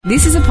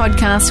This is a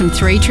podcast from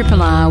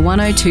 3RRR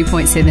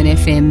 102.7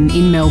 FM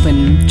in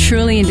Melbourne,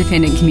 truly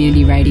independent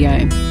community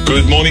radio.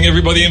 Good morning,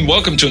 everybody, and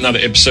welcome to another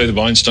episode of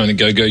Einstein A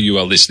Go-Go. You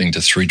are listening to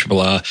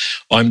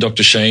 3RRR. I'm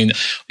Dr. Shane.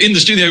 In the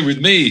studio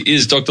with me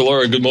is Dr.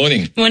 Laura. Good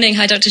morning. Morning.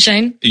 Hi, Dr.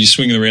 Shane. Are you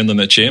swinging around on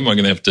that chair? Am I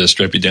going to have to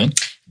strap you down?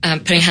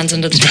 Putting hands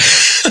under the chair.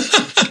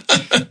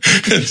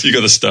 You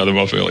got to start them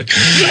off early.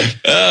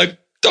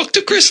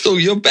 Dr. Crystal,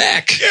 you're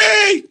back.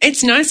 Yay!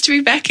 It's nice to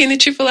be back in the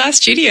RRR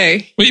studio.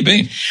 Where you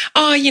been?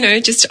 Oh,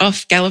 just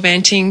off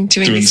gallivanting,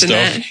 doing this stuff.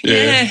 and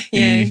that.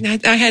 Yeah.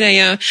 I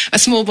had a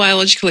small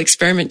biological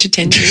experiment to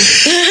tend to.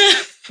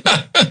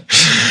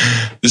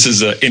 This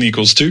is N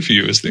equals 2 for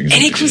you, I think.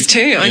 N equals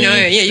 2, I know.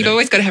 Yeah, you've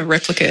always got to have a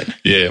replicate.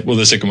 Yeah, well,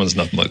 the second one's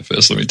nothing like the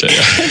first, let me tell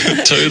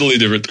you. Totally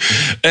different.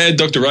 And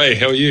Dr. Ray,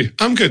 how are you?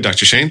 I'm good,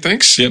 Dr. Shane,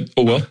 thanks. Yep,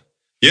 all well?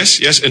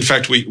 Yes. In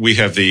fact, we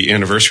have the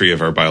anniversary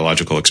of our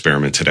biological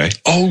experiment today.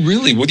 Oh,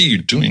 really? What are you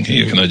doing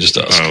here? Can I just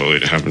ask? Oh,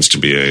 it happens to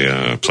be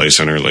a Play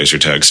Center laser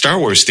tag Star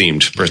Wars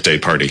themed birthday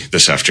party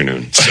this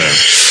afternoon. So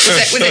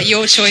was that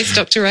your choice,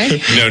 Dr.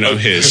 Ray? No,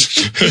 his.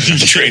 You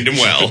trained him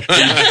well.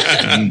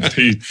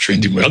 He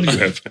trained him well. You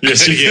have.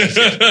 Yes,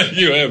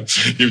 you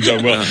have. You've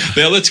done well.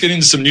 Now let's get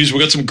into some news. We've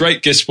got some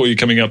great guests for you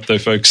coming up, though,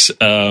 folks.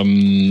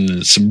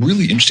 Some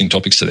really interesting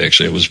topics today.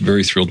 Actually, I was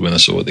very thrilled when I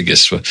saw what the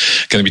guests were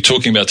going to be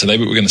talking about today.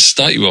 But we're going to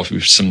start you off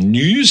with some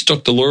news.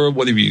 Dr. Laura,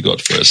 what have you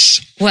got for us?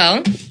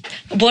 Well,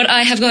 what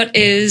I have got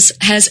is,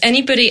 has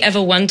anybody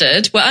ever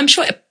wondered, well, I'm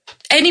sure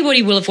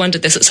anybody will have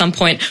wondered this at some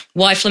point,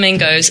 why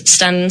flamingos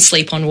stand and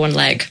sleep on one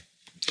leg?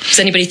 Has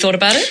anybody thought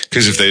about it?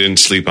 Because if they didn't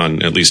sleep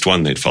on at least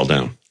one, they'd fall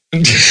down. So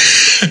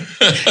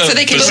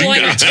they can so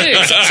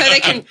they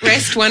can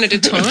rest one at a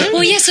time?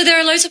 Well, yeah, so there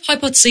are loads of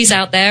hypotheses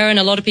out there, and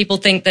a lot of people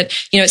think that,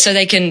 so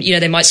they can,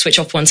 they might switch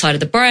off one side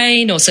of the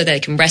brain, or so they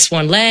can rest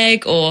one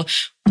leg, or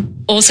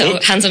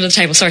also, hands under the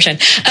table. Sorry, Shane.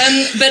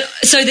 But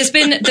so there's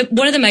been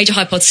one of the major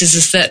hypotheses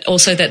is that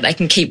also that they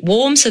can keep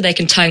warm, so they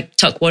can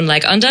tuck one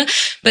leg under.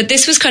 But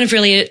this was kind of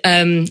really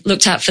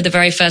looked at for the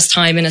very first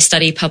time in a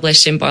study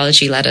published in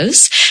Biology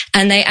Letters,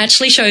 and they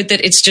actually showed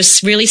that it's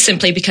just really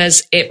simply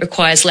because it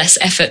requires less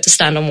effort to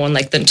stand on one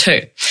leg than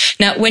two.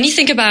 Now, when you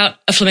think about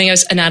a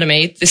flamingo's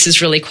anatomy, this is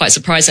really quite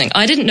surprising.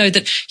 I didn't know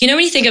that. When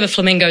you think of a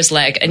flamingo's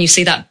leg and you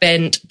see that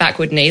bent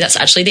backward knee, that's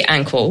actually the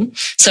ankle.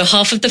 So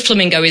half of the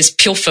flamingo is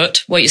pure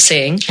foot, what you're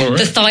seeing. Right.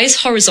 The thigh is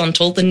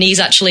horizontal, the knee's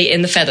actually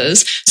in the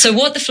feathers. So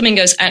what the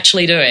flamingo's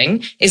actually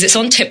doing is it's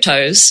on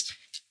tiptoes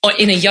or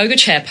in a yoga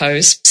chair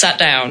pose, sat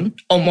down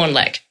on one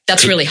leg.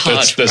 That's really hard,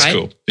 that's right?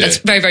 Cool. Yeah. That's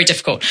very, very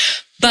difficult.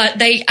 But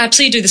they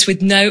absolutely do this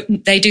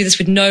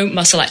with no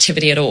muscle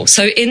activity at all.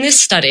 So in this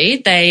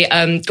study, they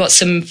got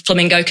some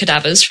flamingo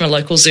cadavers from a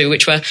local zoo,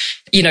 which were,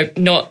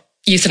 not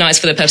euthanized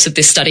for the purpose of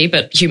this study,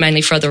 but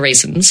humanely for other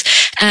reasons.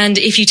 And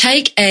if you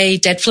take a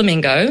dead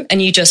flamingo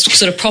and you just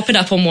sort of prop it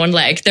up on one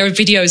leg, there are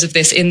videos of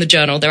this in the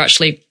journal. They're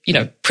actually,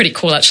 pretty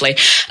cool, actually.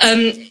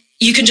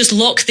 You can just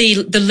lock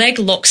the leg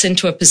locks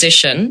into a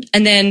position,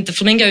 and then the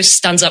flamingo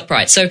stands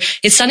upright. So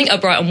it's standing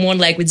upright on one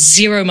leg with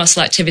zero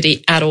muscle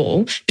activity at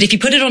all. But if you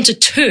put it onto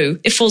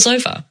two, it falls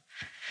over.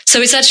 So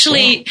it's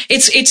actually,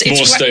 it's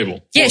more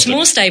stable. Yeah, it's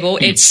more stable.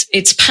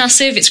 It's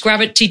passive. It's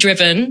gravity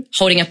driven,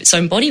 holding up its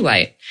own body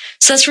weight.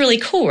 So that's really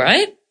cool,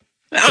 right?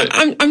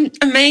 I'm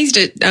amazed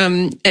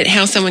at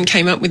how someone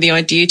came up with the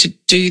idea to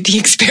do the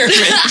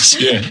experiment.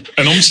 Yeah,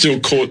 and I'm still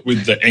caught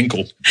with the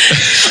ankle.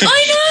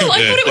 I know. I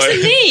thought it was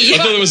a knee. I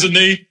thought it was a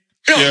knee.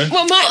 Yeah.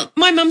 Well,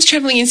 my mum's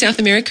travelling in South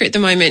America at the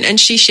moment,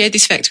 and she shared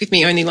this fact with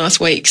me only last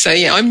week. So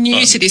yeah, I'm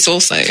new to this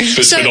also.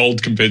 But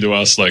old compared to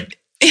us, we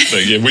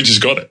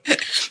just got it.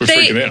 We're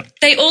freaking out.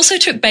 They also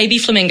took baby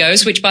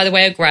flamingos, which, by the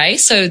way, are grey,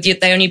 so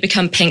they only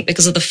become pink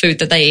because of the food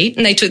that they eat.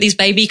 And they took these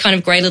baby kind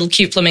of grey little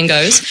cute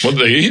flamingos. What are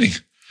they eating?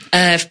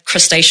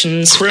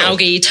 Crustaceans, krill.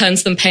 Algae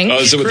turns them pink. Oh,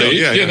 is that what they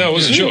eat? Yeah, no, I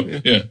wasn't sure.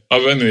 Yeah.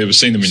 I've only ever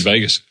seen them in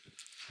Vegas.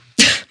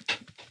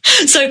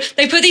 So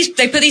they put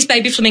these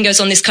baby flamingos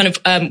on this kind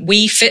of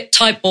Wii Fit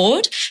type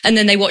board, and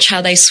then they watch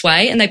how they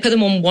sway, and they put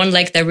them on one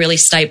leg, they're really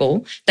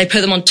stable. They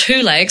put them on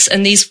two legs,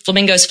 and these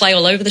flamingos fly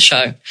all over the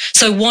show.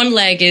 So one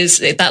leg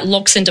that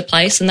locks into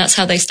place, and that's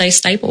how they stay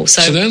stable.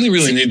 So they only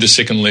really need the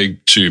second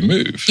leg to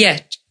move. Yeah,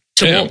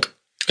 to walk.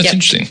 That's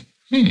interesting.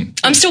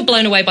 I'm still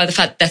blown away by the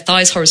fact their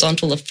thigh's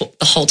horizontal the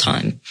whole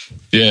time.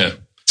 Yeah.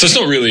 So it's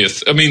not really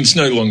it's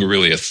no longer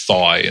really a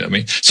thigh. You know what I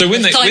mean? So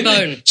when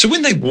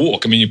they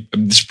walk,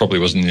 this probably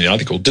wasn't in the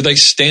article. Do they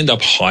stand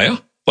up higher?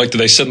 Like, do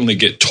they suddenly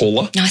get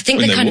taller? No, I think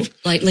they're kind of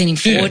like leaning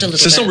forward a little bit.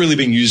 So it's not really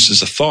being used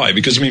as a thigh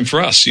because,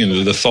 for us,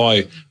 the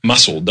thigh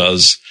muscle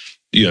does,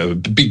 a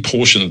big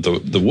portion of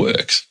the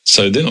work.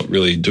 So they're not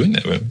really doing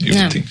that.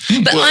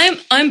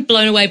 But I'm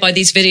blown away by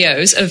these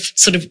videos of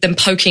sort of them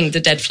poking the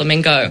dead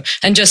flamingo,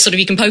 and just sort of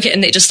you can poke it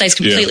and it just stays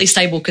completely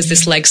stable because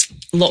this leg's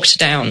locked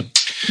down.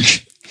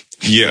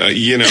 Yeah,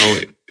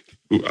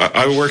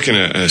 I work in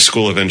a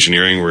school of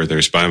engineering where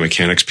there's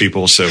biomechanics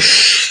people, so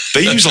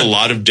they use a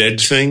lot of dead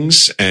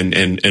things,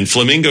 and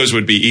flamingos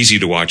would be easy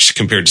to watch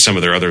compared to some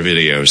of their other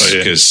videos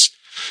because,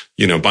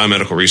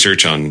 biomedical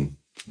research on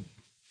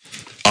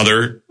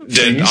other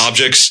Dead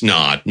objects,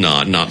 not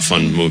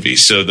fun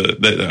movies. So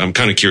I'm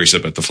kind of curious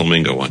about the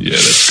flamingo one. Yeah,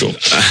 that's cool.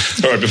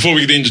 All right, before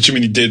we get into too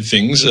many dead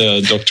things,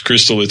 Dr.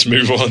 Crystal, let's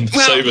move on.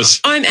 Well, Save us.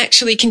 I'm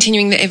actually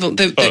continuing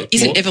the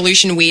isn't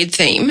evolution weird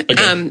theme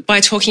by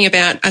talking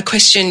about a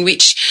question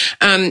which,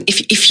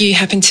 if you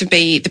happen to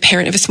be the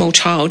parent of a small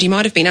child, you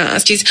might have been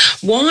asked is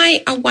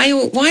why are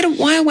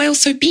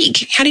whales so big?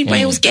 How did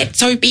whales get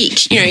so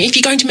big? You know, if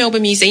you go into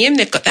Melbourne Museum,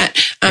 they've got that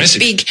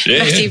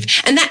massive,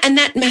 and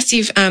that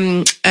massive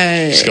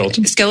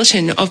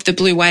skeleton of the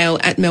blue whale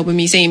at Melbourne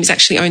Museum is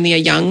actually only a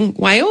young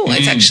whale.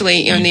 It's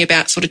actually only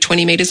about sort of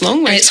 20 metres long.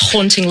 And it's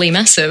hauntingly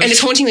massive.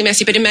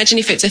 But imagine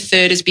if it's a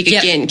third as big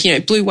again. You know,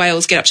 blue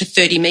whales get up to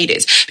 30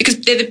 metres because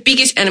they're the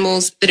biggest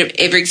animals that have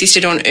ever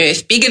existed on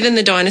Earth, bigger than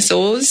the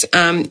dinosaurs.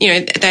 You know,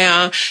 they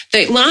are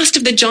the last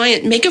of the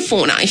giant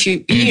megafauna. If you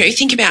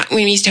think about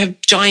when we used to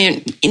have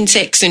giant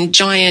insects and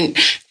giant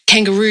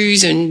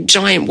kangaroos and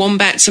giant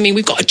wombats. I mean,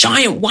 we've got a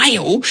giant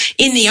whale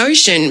in the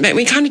ocean, but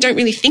we kind of don't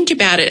really think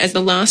about it as the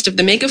last of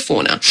the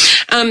megafauna.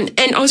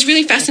 And I was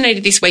really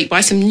fascinated this week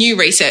by some new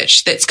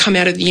research that's come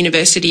out of the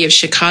University of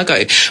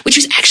Chicago, which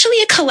was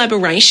actually a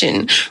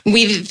collaboration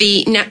with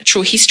the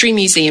Natural History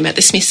Museum at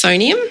the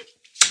Smithsonian.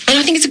 And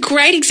I think it's a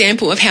great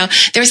example of how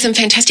there are some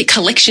fantastic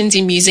collections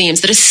in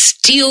museums that are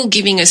still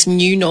giving us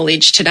new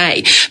knowledge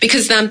today,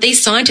 because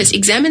these scientists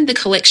examined the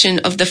collection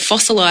of the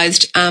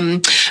fossilized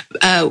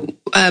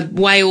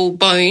whale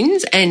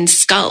bones and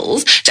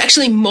skulls to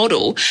actually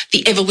model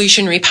the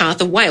evolutionary path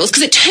of whales.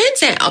 Because it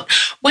turns out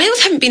whales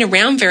haven't been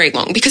around very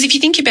long, because if you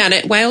think about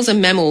it, whales are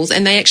mammals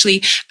and they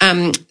actually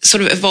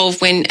sort of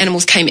evolved when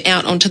animals came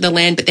out onto the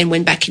land but then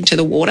went back into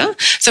the water.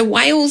 So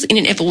whales in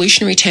an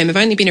evolutionary term have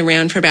only been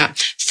around for about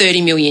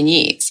 30 million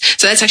years.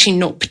 So that's actually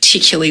not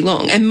particularly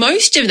long. And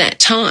most of that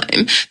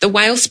time, the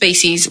whale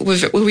species were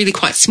really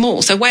quite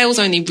small. So whales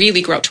only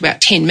really grew up to about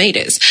 10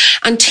 metres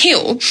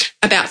until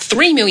about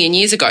 3 million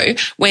years ago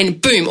when,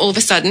 boom, all of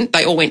a sudden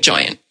they all went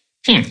giant.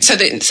 So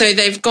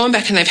they've gone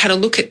back and they've had a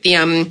look at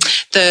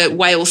the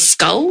whale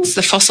skulls,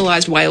 the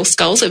fossilized whale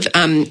skulls of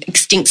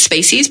extinct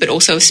species, but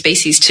also of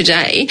species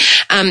today,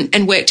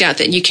 and worked out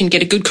that you can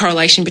get a good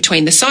correlation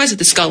between the size of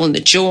the skull and the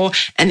jaw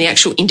and the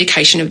actual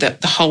indication of the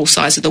whole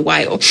size of the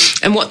whale.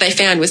 And what they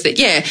found was that,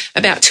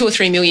 about 2 or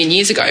 3 million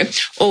years ago,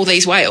 all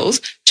these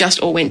whales just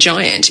all went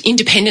giant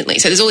independently.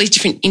 So there's all these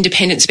different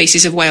independent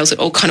species of whales that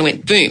all kind of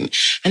went boom.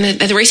 And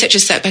the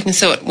researchers sat back and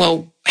thought,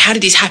 well, how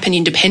did this happen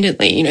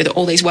independently? You know, that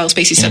all these whale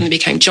species suddenly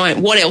became giant.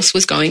 What else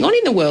was going on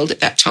in the world at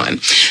that time?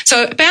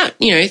 So about,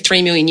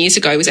 3 million years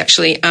ago was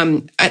actually,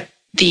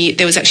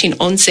 there was actually an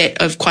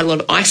onset of quite a lot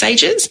of ice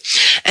ages,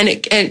 and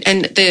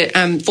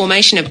the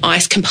formation of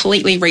ice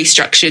completely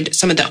restructured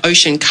some of the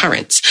ocean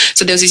currents.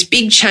 So there was this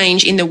big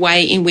change in the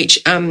way in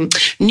which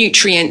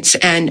nutrients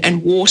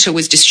and water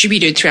was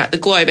distributed throughout the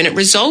globe, and it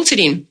resulted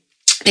in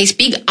these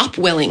big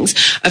upwellings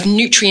of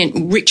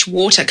nutrient-rich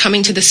water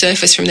coming to the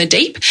surface from the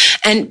deep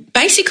and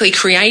basically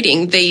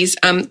creating these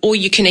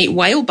all-you-can-eat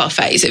whale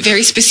buffets at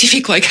very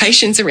specific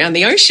locations around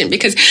the ocean,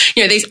 because,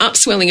 these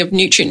upswelling of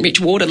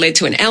nutrient-rich water led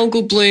to an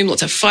algal bloom,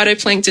 lots of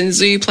phytoplankton,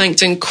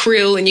 zooplankton,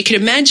 krill, and you can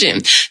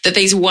imagine that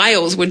these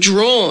whales were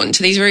drawn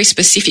to these very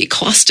specific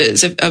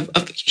clusters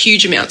of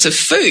huge amounts of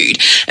food.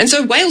 And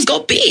so whales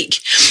got big.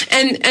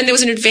 And there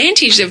was an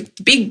advantage of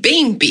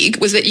being big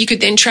was that you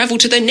could then travel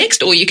to the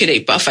next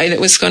all-you-could-eat buffet that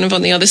was kind of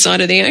on the other side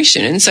of the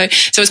ocean. And so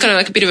it's kind of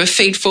like a bit of a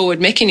feed-forward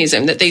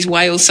mechanism that these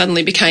whales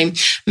suddenly became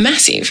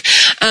massive.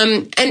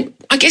 And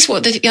I guess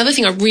the other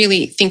thing I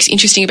really think is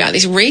interesting about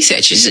this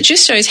research is it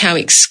just shows how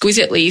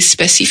exquisitely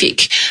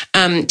specific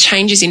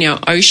changes in our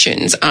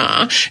oceans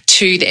are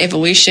to the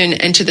evolution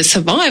and to the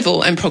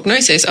survival and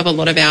prognosis of a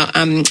lot of our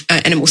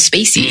animal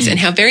species, and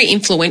how very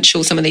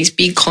influential some of these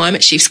big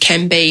climate shifts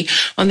can be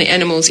on the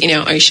animals in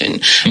our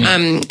ocean.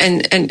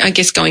 And I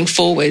guess going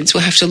forwards,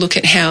 we'll have to look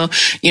at how,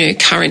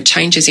 current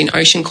changes in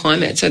ocean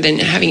climates are then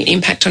having an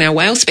impact on our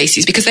whale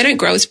species, because they don't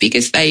grow as big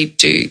as they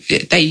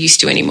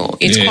used to anymore.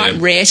 It's quite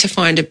rare to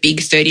find a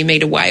big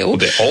 30-metre whale. Well,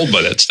 they're old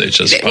by that stage.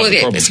 That's part of the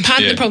problem.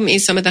 Part of the problem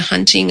is some of the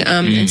hunting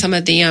and some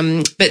of the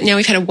but now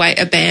we've had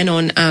a ban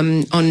on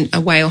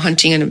a whale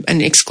hunting and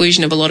an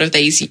exclusion of a lot of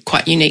these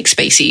quite unique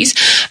species.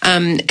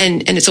 And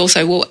it's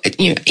also,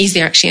 is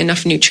there actually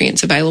enough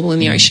nutrients available in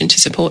the ocean to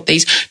support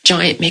these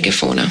giant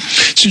megafauna?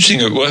 It's interesting.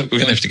 We're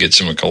going to have to get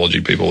some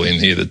ecology people in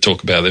here that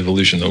talk about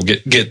evolution, or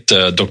get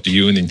Dr.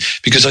 Ewan in,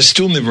 because I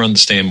still never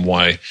understand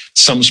why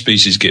some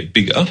species get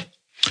bigger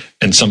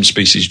and some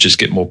species just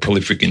get more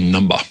prolific in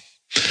number.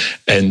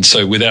 And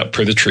so without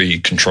predatory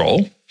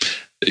control,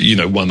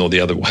 one or the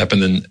other will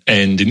happen.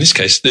 And in this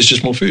case, there's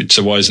just more food.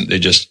 So why isn't there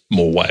just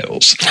more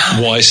whales?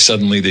 Why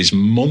suddenly these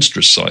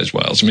monstrous sized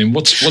whales? I mean,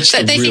 what's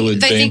the real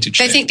advantage?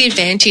 They think the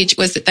advantage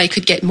was that they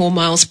could get more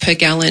miles per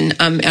gallon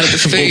out of the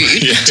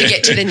food to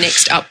get to the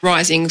next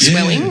uprising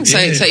swelling. So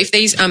if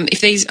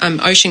these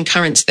ocean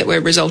currents that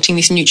were resulting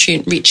this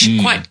nutrient rich,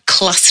 quite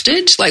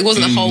clustered, like it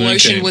wasn't the whole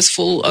ocean was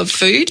full of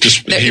food,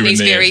 that in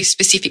these very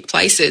specific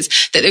places,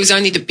 that there was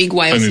only the big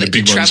whales that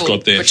could travel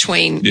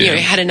between,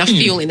 had enough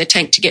fuel in the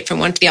tank to get from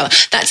one one to the other.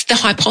 That's the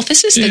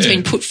hypothesis that's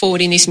been put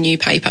forward in this new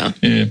paper.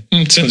 Yeah,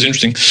 sounds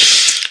interesting.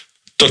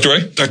 Dr.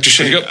 Ray? Dr.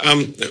 Shane,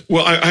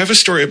 well, I have a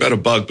story about a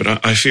bug,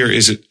 but I fear,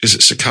 is it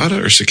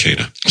cicada or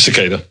cicada?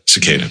 Cicada.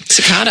 Cicada.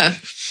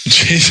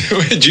 Jeez,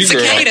 where'd you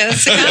grow up?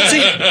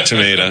 Cicada.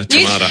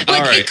 Tomato.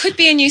 All right. It could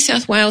be a New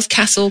South Wales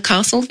castle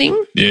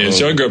thing. Yeah,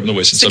 so I grew up in the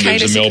western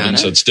suburbs of Melbourne,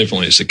 so it's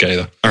definitely a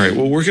cicada. All right,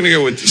 well, we're going to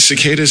go with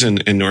cicadas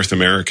in North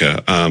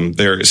America.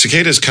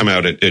 Cicadas come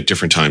out at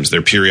different times.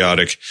 They're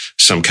periodic.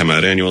 Some come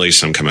out annually,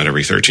 some come out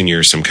every 13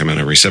 years, some come out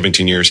every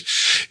 17 years.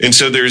 And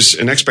so there's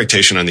an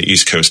expectation on the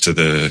east coast of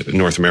the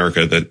North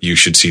America that you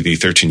should see the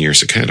 13-year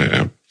cicada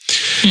out.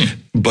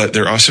 But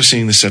they're also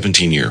seeing the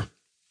 17-year.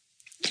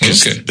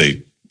 Because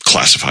they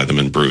classify them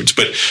in broods.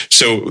 But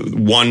so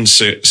one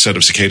set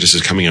of cicadas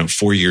is coming out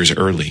 4 years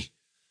early.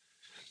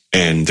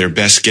 And their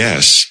best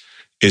guess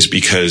is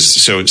because,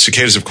 so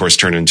cicadas, of course,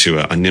 turn into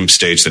a nymph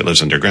stage that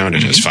lives underground.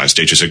 It has 5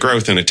 stages of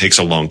growth, and it takes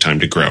a long time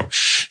to grow.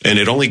 And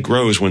it only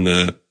grows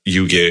when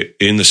you get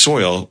in the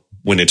soil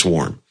when it's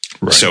warm.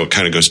 Right. So it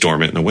kind of goes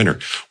dormant in the winter.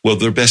 Well,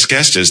 their best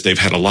guess is they've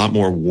had a lot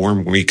more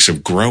warm weeks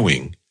of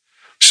growing.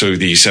 So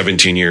the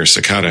 17-year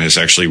cicada is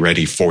actually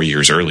ready 4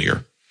 years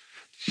earlier.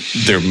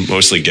 They're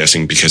mostly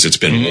guessing because it's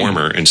been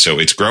warmer, and so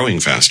it's growing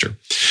faster.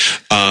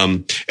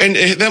 And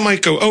that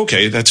might go,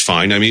 okay, that's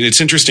fine. I mean, it's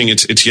interesting.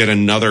 It's yet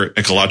another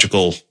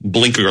ecological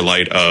blinker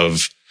light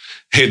of,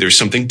 hey, there's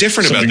something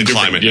different about the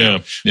climate now.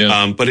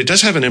 Yeah. But it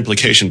does have an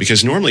implication,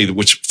 because normally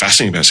what's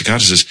fascinating about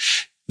cicadas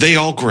is they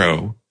all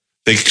grow.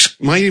 They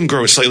might even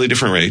grow at slightly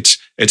different rates.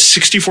 At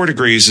 64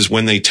 degrees is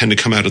when they tend to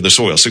come out of the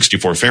soil,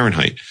 64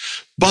 Fahrenheit.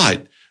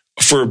 But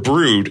for a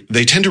brood,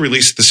 they tend to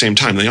release at the same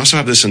time. They also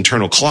have this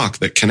internal clock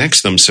that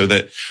connects them so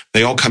that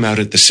they all come out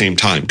at the same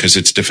time, because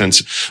it's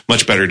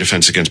much better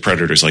defense against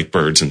predators like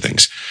birds and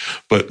things.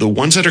 But the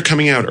ones that are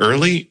coming out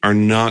early are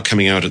not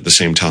coming out at the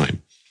same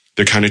time.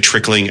 They're kind of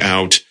trickling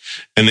out,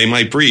 and they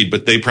might breed,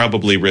 but they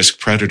probably risk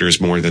predators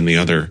more than the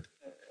other.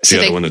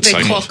 So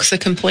their clocks are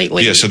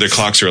completely... Yeah, so their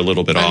clocks are a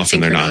little bit off,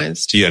 and they're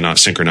not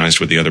synchronized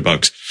with the other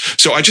bugs.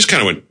 So I just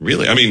kind of went,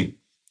 really? I mean,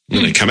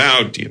 when they come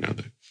out, you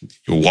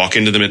walk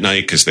into them at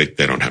night because they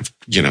don't have,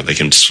 they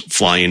can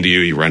fly into you.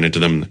 You run into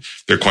them.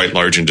 They're quite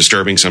large and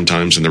disturbing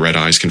sometimes, and the red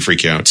eyes can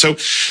freak you out. So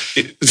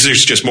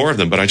there's just more of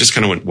them. But I just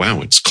kind of went,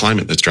 wow, it's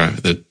climate that's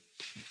driving that.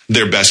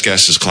 Their best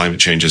guess is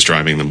climate change is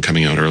driving them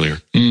coming out earlier.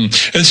 And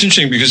it's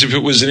interesting, because if it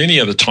was at any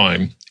other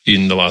time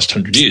in the last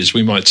 100 years,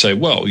 we might say,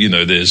 well,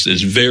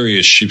 there's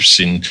various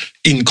shifts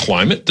in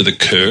climate that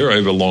occur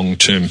over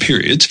long-term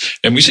periods.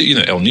 And we see,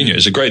 El Nino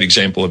is a great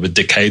example of a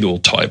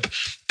decadal type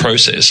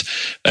process.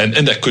 And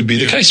that could be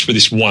the case for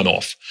this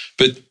one-off.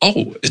 But,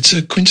 it's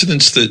a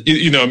coincidence that,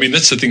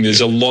 that's the thing. There's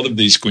a lot of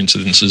these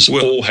coincidences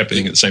all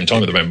happening at the same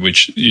time at the moment,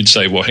 which you'd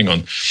say, well, hang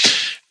on.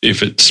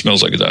 If it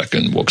smells like a duck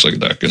and walks like a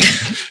duck, and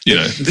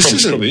this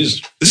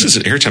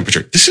isn't air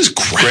temperature. This is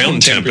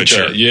ground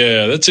temperature.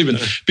 Yeah, that's even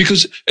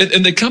because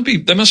and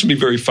they mustn't be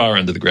very far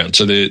under the ground.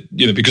 So they're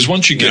because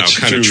once you get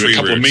through a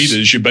couple of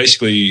meters, you're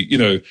basically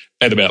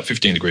at about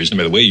 15 degrees no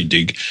matter where you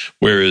dig.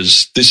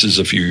 Whereas this is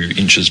a few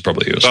inches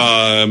probably,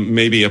 or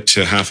maybe up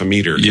to half a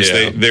meter.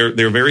 Yeah,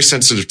 they're very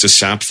sensitive to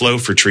sap flow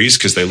for trees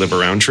because they live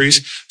around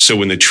trees. So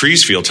when the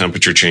trees feel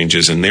temperature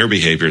changes in their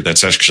behavior,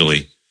 that's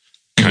actually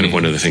kind of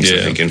one of the things I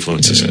think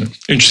influences it.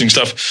 Interesting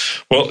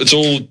stuff. Well, it's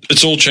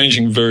all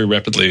changing very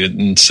rapidly,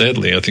 and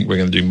sadly, I think we're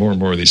going to do more and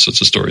more of these sorts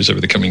of stories over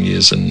the coming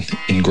years and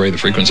in greater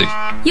frequency.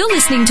 You're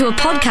listening to a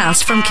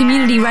podcast from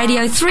Community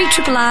Radio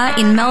 3RRR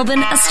in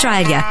Melbourne,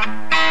 Australia.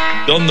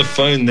 On the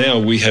phone now,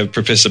 we have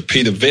Professor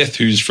Peter Veth,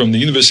 who's from the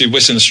University of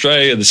Western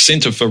Australia, the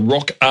Centre for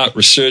Rock Art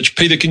Research.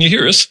 Peter, can you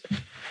hear us?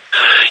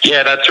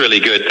 Yeah, that's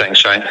really good. Thanks,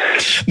 Shane.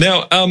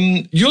 Now,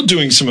 you're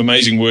doing some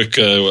amazing work.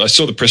 I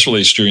saw the press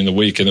release during the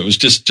week, and it was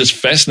just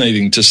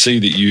fascinating to see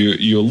that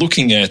you're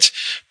looking at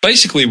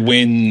basically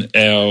when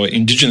our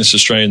Indigenous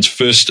Australians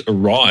first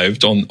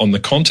arrived on the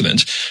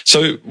continent.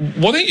 So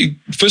why don't you,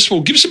 first of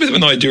all, give us a bit of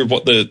an idea of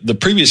what the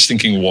previous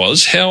thinking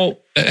was. How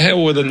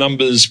were the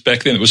numbers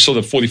back then? It was sort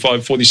of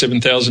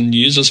 47,000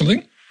 years or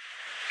something?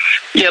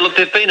 Yeah, look,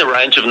 there's been a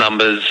range of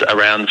numbers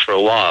around for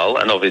a while,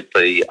 and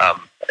obviously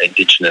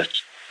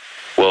Indigenous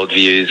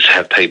worldviews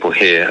have people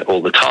here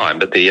all the time,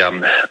 but the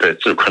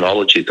sort of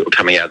chronologies that were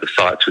coming out of the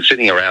sites were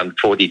sitting around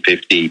 40,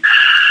 50.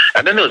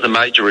 And then there was a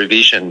major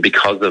revision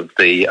because of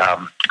the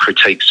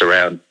critiques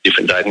around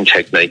different dating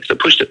techniques that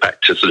pushed it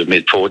back to sort of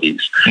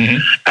mid-40s.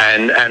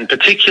 And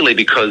particularly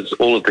because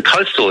all of the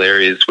coastal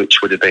areas,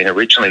 which would have been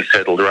originally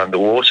settled are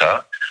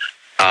underwater,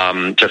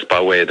 just by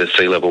where the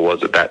sea level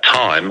was at that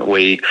time,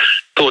 we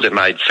thought it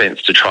made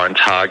sense to try and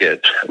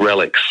target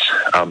relics,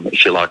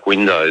 if you like,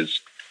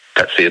 windows.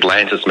 That's the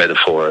Atlantis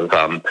metaphor of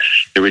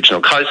the original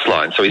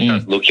coastline. So we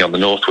started looking on the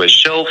northwest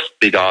shelf,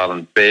 big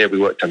islands there. We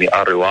worked on the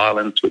Aru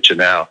Islands, which are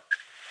now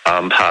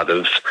part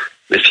of,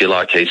 if you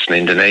like, eastern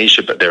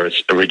Indonesia, but they're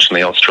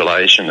originally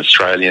Australasian,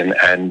 Australian,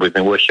 and we've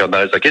been working on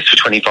those, I guess, for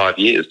 25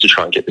 years to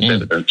try and get this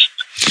evidence.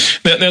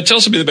 Now tell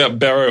us a bit about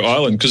Barrow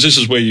Island, because this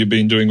is where you've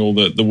been doing all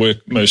the work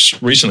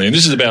most recently, and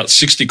this is about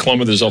 60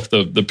 kilometres off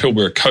the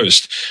Pilbara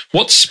coast.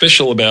 What's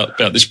special about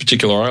this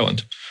particular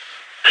island?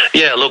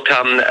 Yeah, look,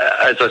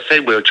 as I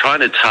said, we were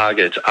trying to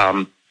target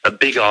a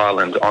big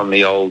island on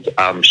the old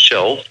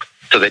shelf.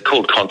 So they're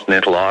called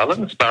continental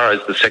islands.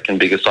 Barrow's the second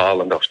biggest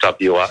island off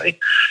WA.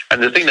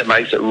 And the thing that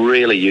makes it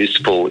really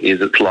useful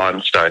is its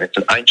limestone. It's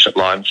an ancient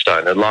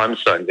limestone. And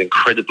limestone is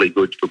incredibly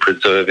good for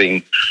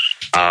preserving,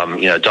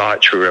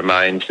 dietary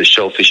remains, the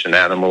shellfish and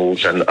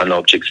animals and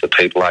objects that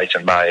people ate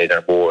and made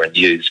and wore and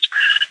used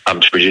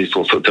to produce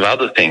all sorts of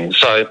other things.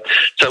 So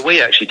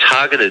we actually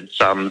targeted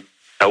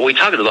we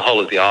targeted the whole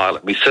of the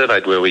island. We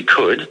surveyed where we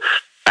could,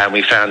 and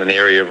we found an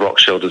area of rock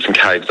shelters and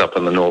caves up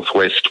in the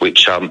northwest,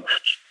 which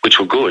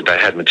were good. They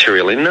had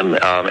material in them,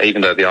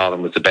 even though the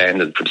island was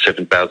abandoned from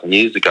 7,000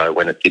 years ago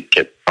when it did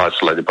get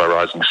isolated by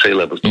rising sea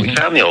levels. But we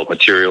found the old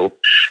material,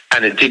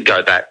 and it did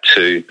go back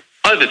to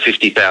over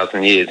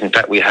 50,000 years. In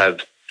fact, we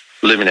have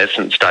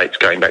luminescence dates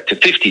going back to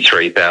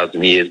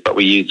 53,000 years, but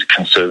we use a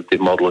conservative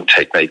model and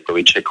technique where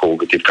we check all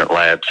the different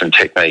labs and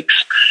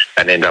techniques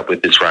and end up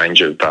with this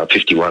range of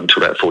 51 to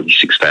about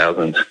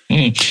 46,000.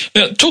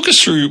 Now, talk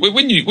us through,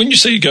 when you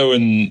say you go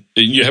and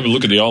you have a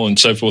look at the island and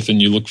so forth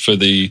and you look for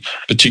the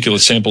particular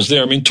samples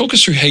there, I mean, talk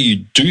us through how you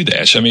do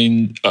that. I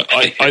mean,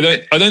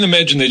 I don't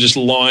imagine they're just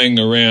lying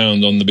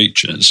around on the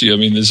beaches. I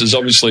mean, this is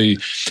obviously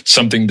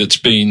something that's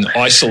been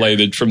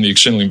isolated from the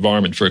external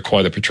environment for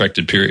quite a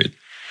protracted period.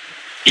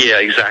 Yeah,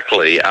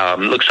 exactly.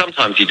 Look,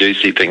 sometimes you do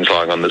see things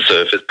lying on the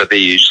surface, but they're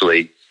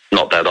usually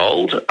not that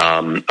old,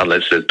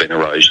 unless there's been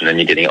erosion and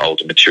you're getting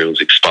older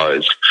materials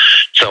exposed.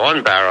 So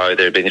on Barrow,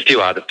 there have been a few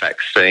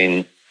artefacts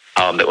seen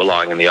that were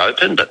lying in the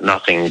open, but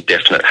nothing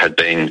definite had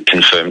been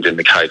confirmed in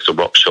the caves or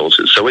rock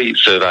shelters. So we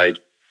surveyed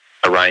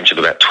a range of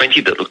about 20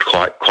 that looked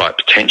quite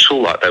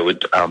potential, like they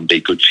would be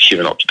good for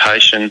human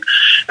occupation.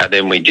 And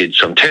then we did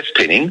some test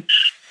pinning.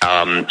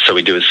 So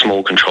we do a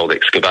small controlled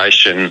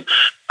excavation,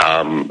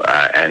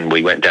 and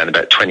we went down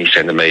about 20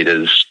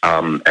 centimetres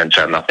and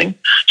found nothing.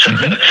 So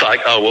it's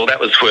like, oh, well, that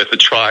was worth a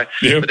try.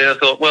 Yep. But then I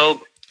thought,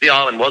 well, the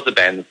island was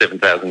abandoned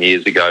 7,000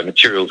 years ago.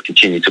 Materials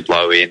continue to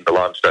blow in, the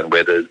limestone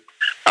weathers.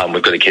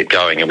 We've got to keep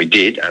going, and we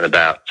did. And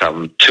about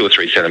 2 or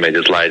 3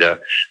 centimetres later,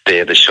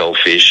 there the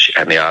shellfish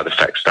and the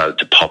artefacts started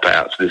to pop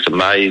out. So this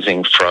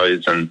amazing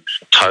frozen,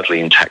 totally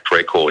intact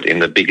record in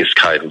the biggest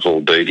cave of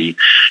all Booty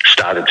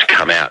started to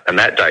come out. And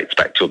that dates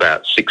back to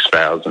about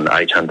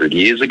 6,800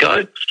 years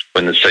ago,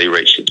 when the sea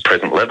reached its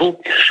present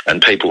level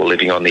and people were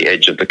living on the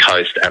edge of the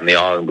coast and the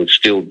island was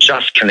still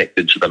just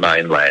connected to the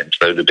mainland.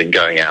 So it had been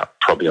going out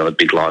probably on a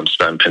big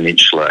limestone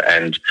peninsula,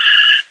 and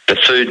the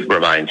food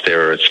remains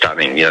there are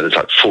stunning. You know, there's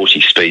like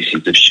 40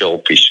 species of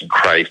shellfish and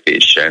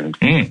crayfish and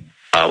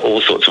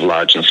all sorts of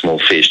large and small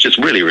fish. Just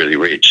really, really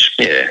rich.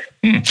 Yeah.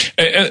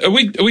 Are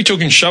we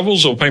talking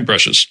shovels or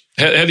paintbrushes?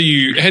 How do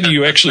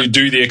you actually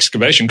do the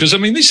excavation? Because I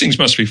mean, these things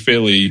must be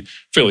fairly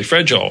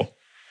fragile.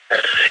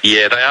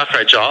 Yeah, they are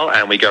fragile,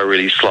 and we go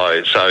really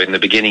slow. So in the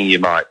beginning, you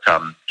might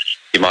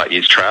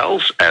use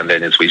trowels, and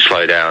then as we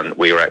slow down,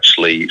 we are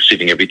actually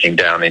sieving everything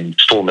down in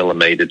 4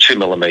 millimetre, 2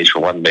 millimetre,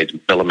 1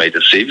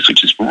 millimetre sieves,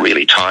 which is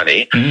really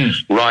tiny,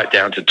 right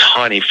down to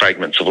tiny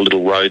fragments of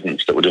little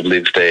rodents that would have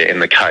lived there in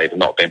the cave and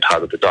not been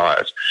part of the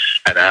diet,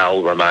 and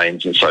owl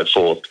remains and so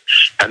forth.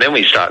 And then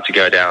we start to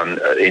go down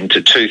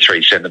into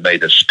 2-3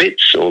 centimetre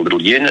spits or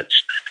little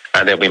units,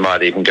 and then we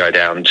might even go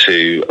down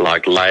to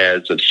like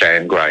layers of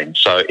sand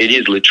grains. So it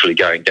is literally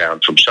going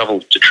down from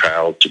shovels to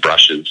trowels to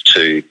brushes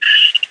to...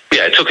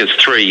 Yeah, it took us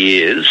 3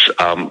 years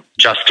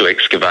just to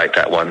excavate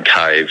that one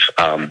cave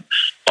on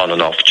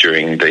and off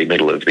during the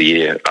middle of the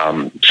year.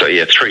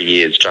 3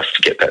 years just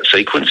to get that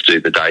sequence,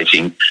 do the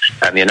dating.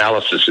 And the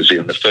analysis is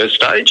in the first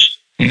stage,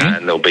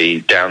 and there'll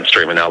be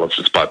downstream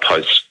analysis by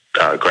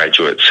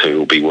graduates who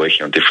will be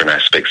working on different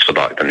aspects for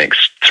like the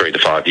next 3 to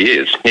 5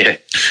 years. Yeah.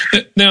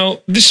 Now,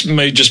 this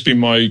may just be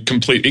my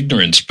complete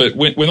ignorance, but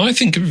when I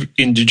think of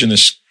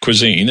Indigenous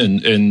cuisine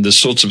and the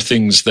sorts of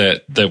things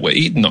that were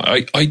eaten,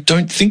 I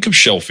don't think of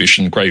shellfish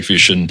and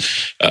crayfish. And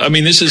I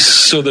mean, this is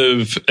sort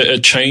of a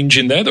change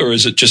in that, or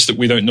is it just that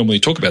we don't normally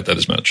talk about that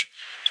as much?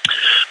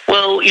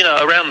 Well, you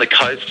know, around the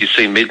coast you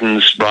see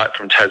middens right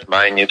from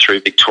Tasmania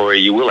through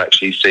Victoria. You will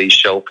actually see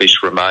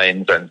shellfish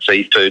remains and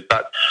seafood,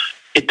 but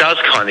it does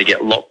kind of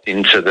get locked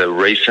into the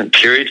recent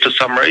period for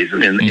some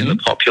reason in the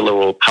popular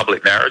or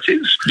public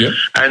narratives. Yep.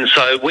 And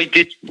so we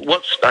did,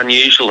 what's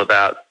unusual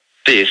about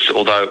this,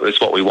 although it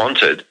was what we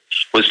wanted,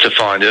 was to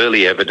find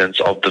early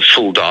evidence of the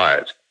full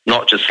diet,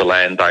 not just the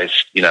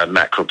land-based, you know,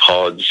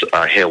 macropods,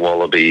 hair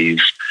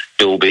wallabies,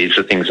 bilbies,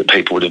 the things that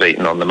people would have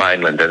eaten on the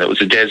mainland. And it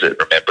was a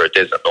desert, remember, a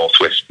desert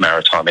northwest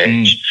maritime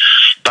edge.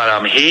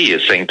 But here you're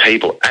seeing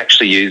people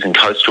actually using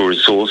coastal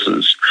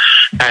resources,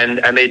 and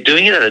they're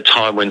doing it at a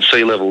time when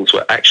sea levels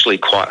were actually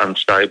quite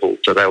unstable.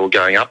 So they were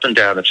going up and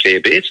down a fair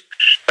bit.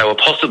 They were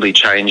possibly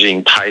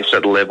changing pace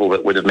at a level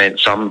that would have meant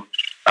some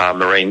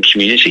marine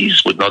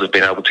communities would not have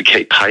been able to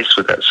keep pace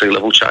with that sea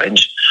level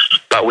change.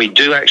 But we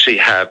do actually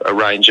have a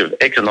range of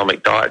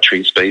economic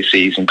dietary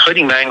species,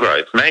 including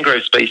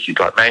mangrove species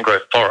like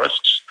mangrove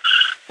forests,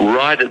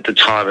 right at the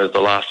time of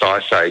the last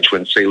ice age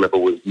when sea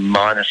level was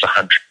minus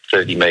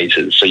 130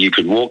 metres. So you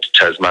could walk to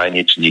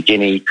Tasmania, to New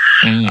Guinea.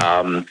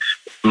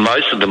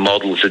 Most of the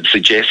models had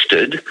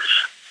suggested,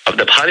 of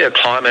the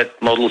paleoclimate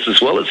models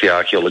as well as the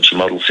archaeology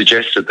models,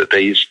 suggested that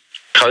these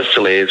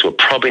coastal areas were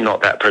probably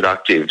not that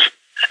productive.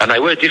 And they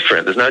were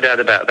different. There's no doubt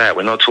about that.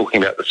 We're not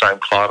talking about the same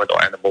climate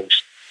or animals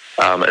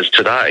as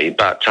today.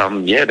 But,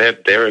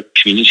 there are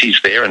communities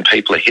there and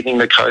people are hitting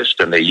the coast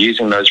and they're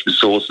using those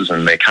resources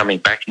and they're coming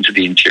back into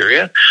the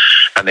interior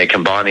and they're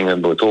combining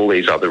them with all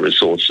these other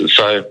resources.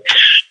 So,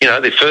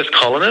 the first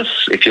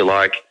colonists, if you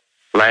like,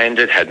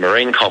 landed, had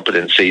marine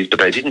competencies, but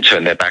they didn't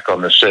turn their back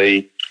on the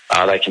sea.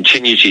 They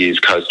continued to use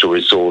coastal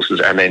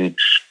resources and then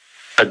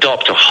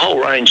adopt a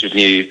whole range of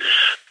new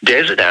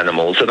desert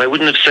animals that they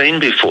wouldn't have seen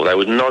before. They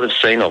would not have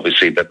seen,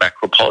 obviously, the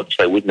macropods.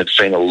 They wouldn't have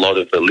seen a lot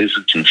of the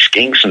lizards and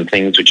skinks and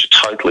things which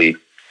are totally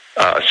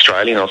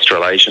Australian,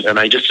 Australasian, and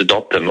they just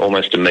adopt them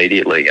almost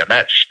immediately. And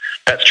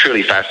that's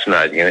truly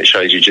fascinating, and it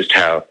shows you just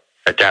how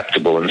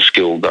adaptable and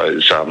skilled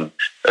those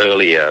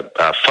earlier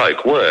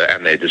folk were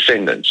and their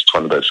descendants. It's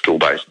one of those skill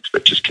bases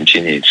that just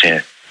continues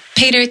here.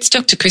 Peter, it's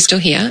Dr. Crystal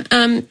here.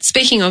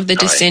 Speaking of the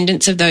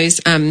descendants of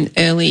those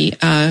early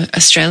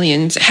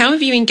Australians, how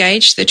have you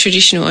engaged the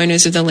traditional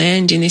owners of the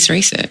land in this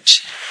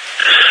research?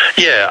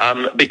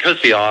 Yeah,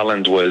 because the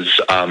island was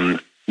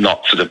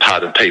not sort of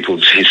part of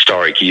people's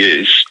historic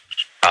use,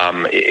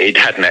 it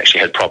hadn't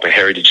actually had proper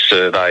heritage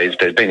surveys.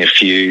 There'd been a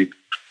few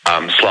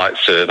slight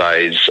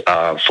surveys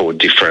for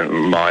different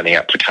mining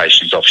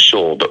applications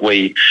offshore, but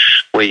we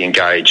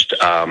engaged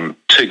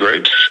two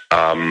groups.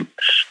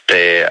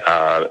 There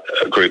are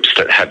groups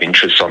that have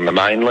interests on the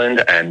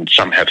mainland and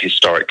some have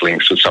historic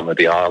links with some of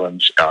the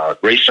island's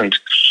recent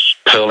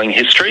pearling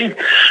history.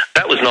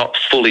 That was not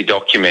fully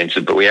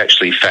documented, but we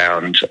actually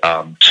found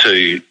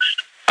two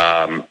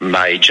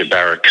major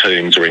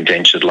barracoons or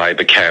indentured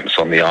labour camps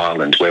on the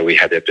island where we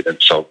had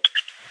evidence of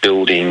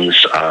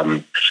buildings,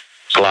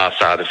 glass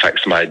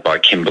artefacts made by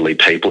Kimberley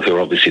people who are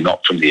obviously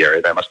not from the area.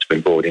 They must have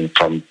been brought in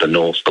from the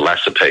north, the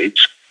Lassipedes.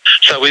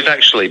 So we've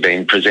actually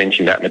been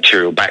presenting that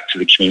material back to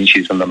the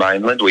communities on the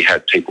mainland. We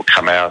had people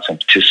come out and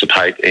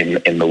participate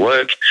in the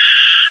work.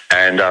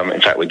 And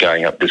in fact, we're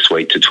going up this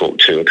week to talk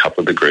to a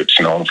couple of the groups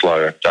in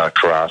Onslow and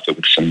Karratha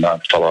with some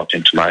follow-up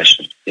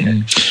information.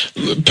 Yeah.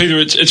 Peter,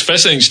 it's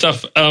fascinating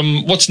stuff.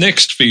 What's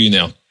next for you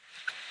now?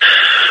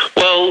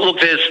 Well, look,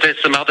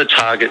 there's some other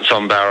targets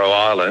on Barrow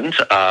Island.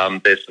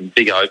 There's some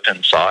big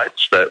open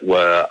sites that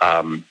were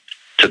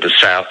to the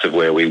south of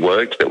where we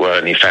worked that were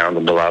only found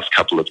in the last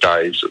couple of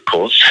days, of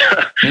course.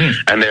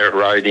 And they're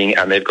eroding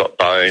and they've got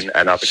bone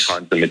and other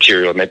kinds of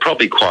material and they're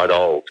probably quite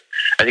old.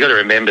 And you've got to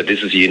remember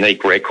this is a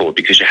unique record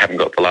because you haven't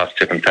got the last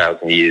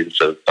 7,000 years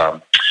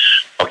of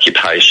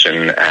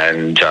occupation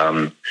and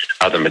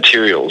other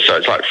materials. So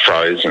it's like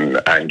frozen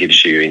and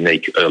gives you a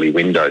unique early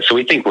window. So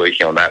we think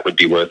working on that would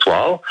be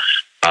worthwhile.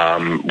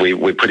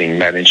 We're putting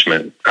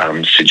management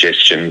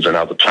suggestions and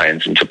other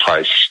plans into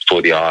place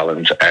for the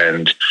island,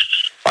 and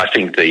I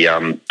think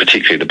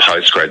particularly the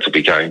postgrads will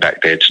be going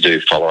back there to do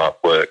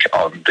follow-up work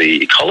on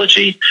the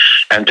ecology,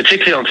 and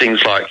particularly on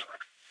things like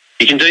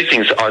you can do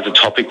things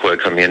isotopic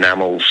work on the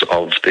enamels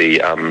of the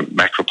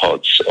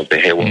macropods of the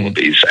hair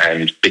wallabies,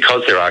 and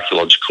because they're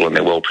archaeological and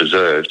they're well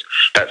preserved,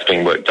 that's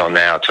being worked on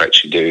now to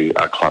actually do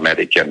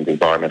climatic and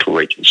environmental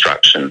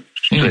reconstruction.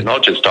 So they're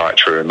not just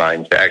dietary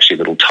remains, they're actually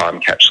little time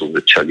capsules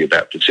that tell you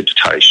about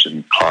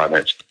precipitation,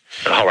 climate,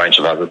 a whole range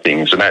of other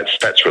things, and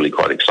that's really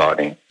quite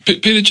exciting.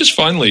 Peter, just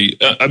finally,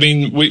 I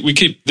mean, we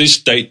keep this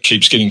date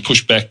keeps getting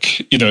pushed back.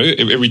 You know,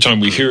 every time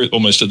we hear it,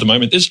 almost at the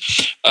moment.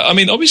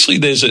 Obviously,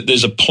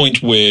 there's a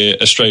point where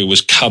Australia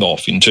was cut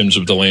off in terms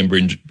of the land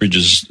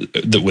bridges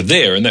that were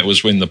there, and that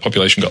was when the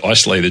population got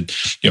isolated,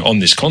 on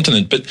this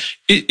continent. But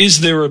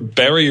is there a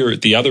barrier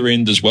at the other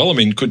end as well? I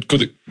mean, could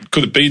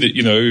it be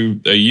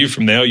that a year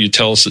from now you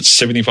tell us it's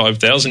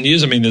 75,000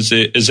 years? I mean, is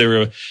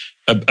there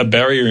a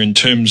barrier in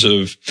terms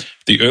of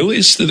the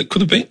earliest that it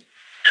could have been?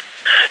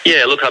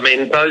 Yeah, look, I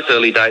mean, those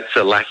early dates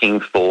are lacking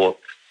for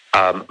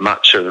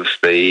much of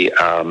the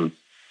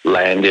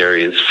land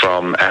areas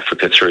from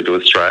Africa through to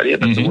Australia.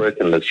 There's the work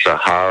in the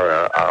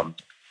Sahara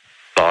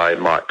by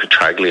Mike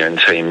Petraglia and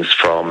teams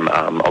from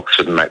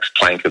Oxford and Max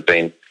Planck have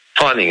been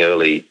finding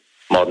early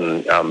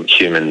modern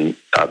human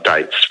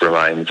dates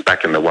remains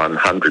back in the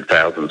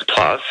 100,000s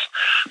plus,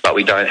 but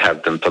we don't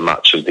have them for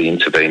much of the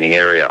intervening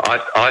area.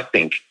 I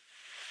think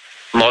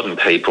modern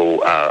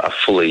people are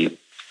fully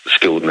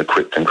skilled and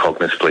equipped and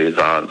cognitively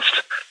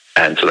advanced,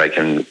 and so they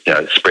can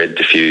spread,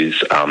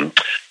 diffuse,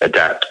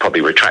 adapt,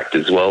 probably retract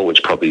as well,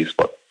 which probably is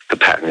what the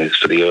pattern is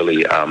for the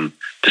early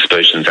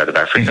dispersions out of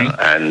Africa.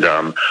 And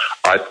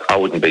I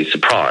wouldn't be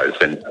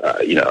surprised, and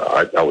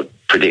I would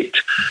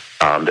predict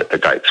that the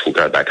dates will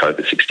go back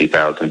over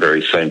 60,000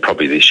 very soon,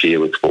 probably this year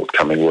with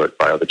forthcoming work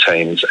by other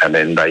teams, and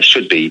then they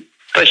should be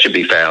They should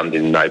be found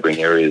in neighbouring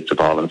areas of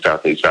Ireland,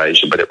 Southeast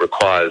Asia, but it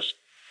requires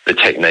the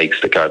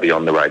techniques that go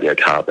beyond the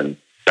radiocarbon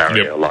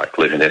barrier, like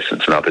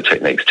luminescence and other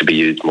techniques, to be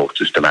used more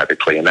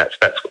systematically, and that's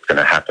what's going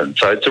to happen.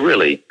 So it's a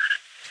really,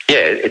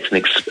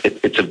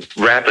 it's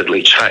a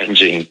rapidly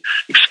changing,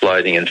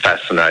 exploding and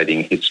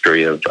fascinating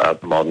history of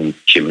modern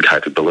human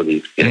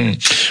capabilities.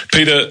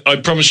 Peter, I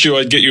promised you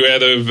I'd get you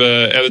out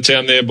of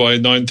town there by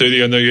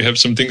 9:30. I know you have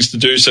some things to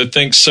do, so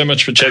thanks so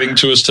much for chatting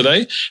to us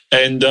today,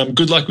 and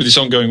good luck with this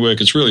ongoing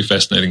work. It's really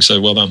fascinating, so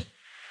well done.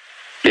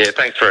 Yeah,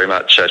 thanks very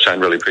much, Shane.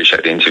 Really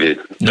appreciate the interview.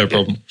 No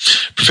problem.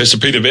 Professor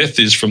Peter Beth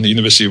is from the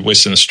University of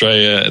Western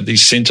Australia, the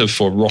Centre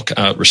for Rock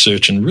Art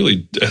Research, and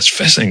really it's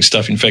fascinating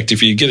stuff. In fact,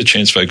 if you get a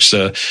chance, folks,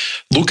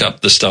 look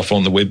up the stuff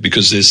on the web,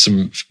 because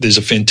there's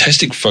a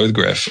fantastic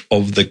photograph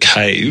of the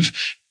cave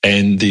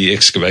and the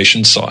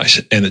excavation site,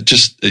 and it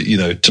just,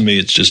 to me,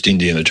 it's just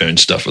Indiana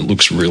Jones stuff. It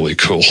looks really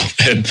cool,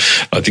 and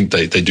I think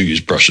they do use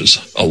brushes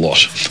a lot.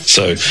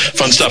 So,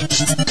 fun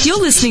stuff. You're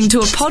listening to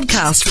a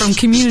podcast from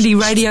Community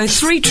Radio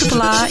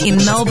 3RRR in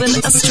Melbourne,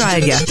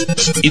 Australia.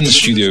 In the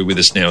studio with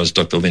us now is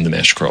Dr. Lyndon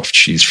Ashcroft.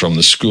 She's from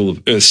the School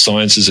of Earth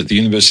Sciences at the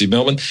University of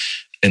Melbourne,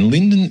 and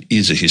Lyndon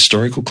is a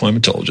historical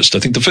climatologist. I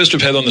think the first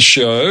we've had on the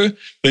show.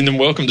 Lyndon,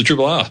 welcome to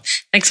Triple R.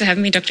 Thanks for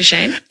having me, Dr.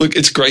 Shane. Look,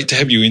 it's great to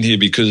have you in here,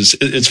 because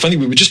it's funny,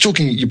 we were just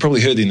talking, you probably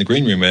heard in the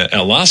green room,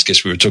 our last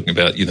guest, we were talking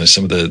about,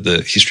 some of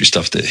the history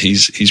stuff that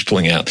he's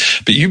pulling out.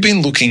 But you've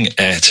been looking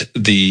at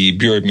the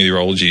Bureau of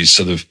Meteorology's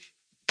sort of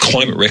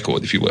climate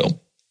record, if you will,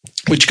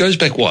 which goes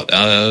back,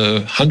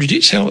 100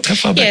 years? How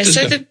far back does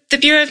it go? The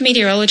Bureau of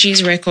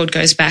Meteorology's record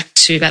goes back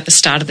to about the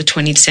start of the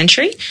 20th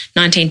century,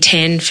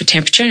 1910 for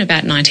temperature and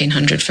about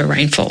 1900 for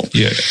rainfall.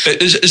 Yeah.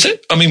 Is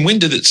that, when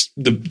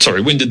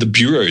did the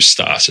Bureau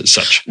start as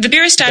such? The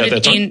Bureau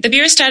started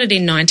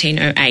in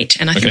 1908,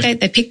 and I think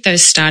they picked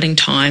those starting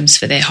times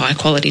for their high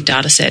quality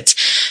data sets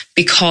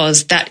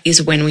because that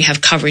is when we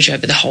have coverage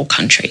over the whole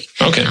country.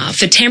 Okay.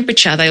 For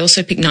temperature, they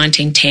also picked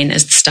 1910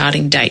 as the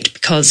starting date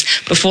because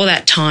before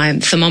that time,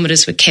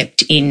 thermometers were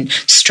kept in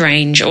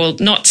strange or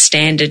not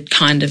standard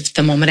kind of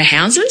thermometer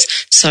houses.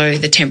 So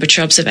the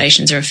temperature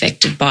observations are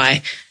affected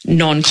by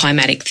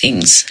non-climatic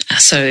things.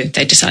 So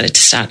they decided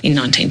to start in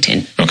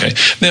 1910. Okay.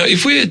 Now,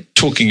 if we're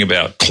talking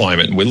about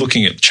climate and we're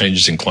looking at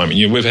changes in climate,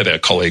 we've had our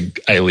colleague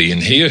Ailey in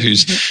here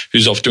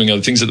who's off doing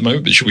other things at the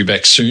moment, but she'll be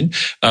back soon,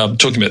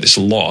 talking about this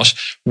a lot.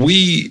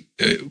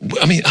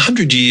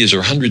 100 years or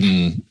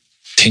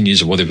 110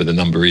 years or whatever the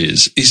number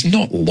is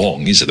not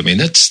long, is it?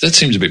 That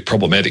seems a bit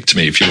problematic to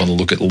me if you want to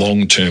look at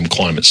long-term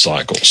climate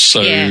cycles.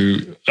 So, yeah.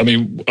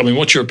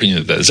 What's your opinion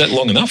of that? Is that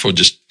long enough or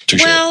just too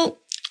short? Well,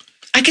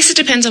 I guess it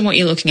depends on what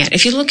you're looking at.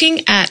 If you're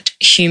looking at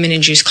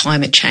human-induced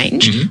climate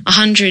change,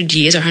 100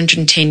 years or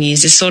 110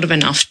 years is sort of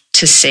enough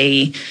to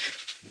see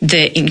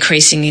the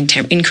increases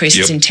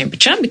in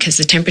temperature, because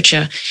the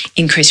temperature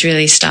increase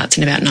really starts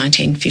in about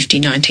 1950,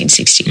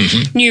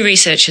 1960. New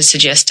research has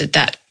suggested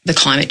that the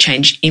climate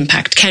change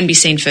impact can be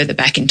seen further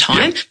back in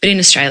time, but in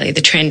Australia, the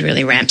trend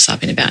really ramps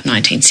up in about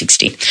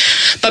 1960.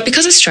 But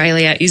because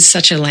Australia is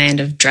such a land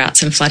of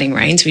droughts and flooding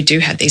rains, we do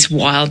have these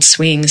wild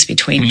swings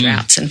between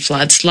droughts and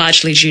floods,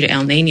 largely due to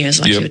El Niños,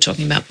 like you were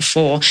talking about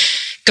before.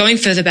 Going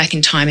further back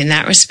in time in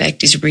that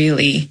respect is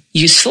really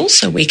useful,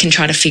 so we can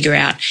try to figure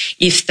out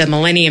if the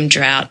millennium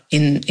drought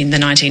in the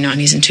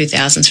 1990s and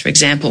 2000s, for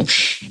example,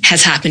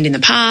 has happened in the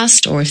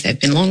past, or if there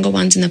have been longer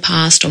ones in the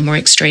past, or more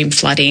extreme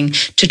flooding,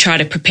 to try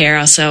to prepare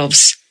ourselves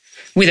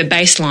with a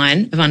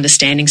baseline of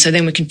understanding, so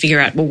then we can figure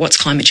out, well, what's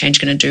climate change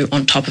going to do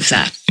on top of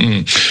that?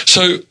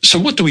 So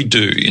what do we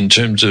do in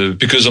terms of,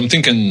 because I'm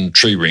thinking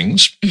tree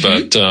rings,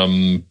 but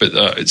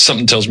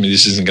something tells me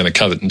this isn't going to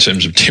cut it in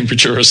terms of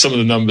temperature or some of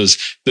the numbers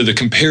that are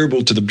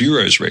comparable to the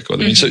Bureau's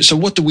record. So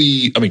what do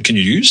we, can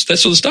you use that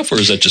sort of stuff, or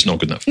is that just not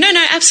good enough? No,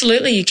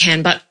 absolutely you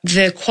can, but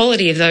the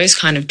quality of those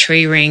kind of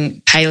tree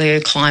ring,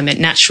 paleoclimate,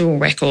 natural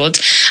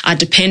records are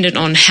dependent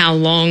on how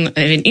long of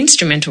an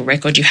instrumental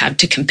record you have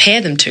to compare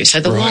them to. So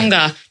the longer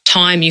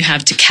time you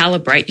have to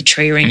calibrate your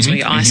tree rings or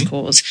your ice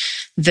cores,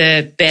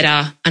 the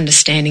better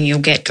understanding you'll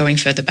get going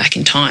further back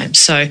in time.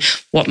 So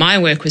what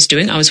my work was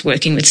doing, I was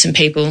working with some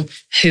people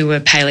who were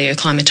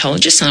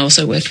paleoclimatologists, and I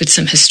also worked with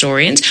some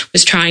historians,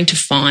 was trying to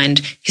find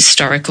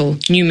historical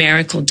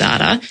numerical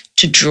data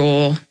to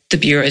draw the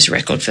Bureau's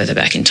record further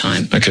back in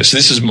time. Okay, so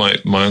this is my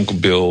Uncle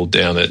Bill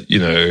down at,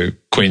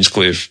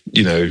 Queenscliff,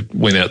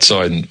 went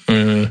outside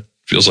and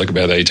feels like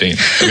about 18.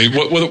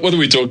 What are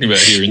we talking about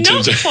here in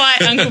terms of... Not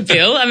quite Uncle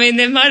Bill.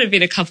 There might have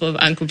been a couple of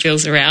Uncle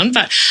Bills around,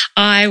 but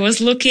I was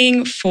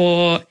looking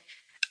for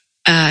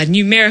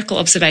numerical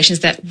observations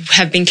that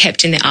have been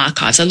kept in the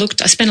archives. I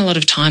spent a lot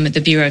of time at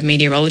the Bureau of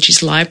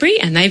Meteorology's library,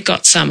 and they've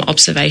got some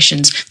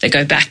observations that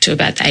go back to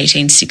about the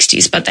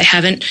 1860s, but they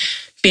haven't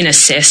been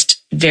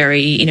assessed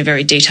in a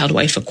very detailed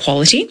way for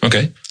quality.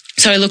 Okay.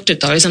 So I looked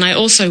at those, and I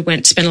also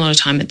spent a lot of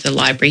time at the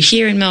library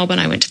here in Melbourne.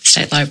 I went to the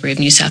State Library of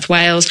New South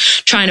Wales,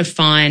 trying to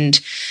find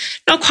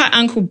not quite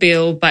Uncle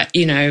Bill, but,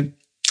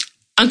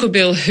 Uncle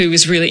Bill, who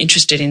was really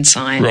interested in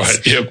science,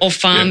 Right, yep, or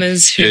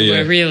farmers who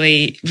were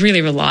really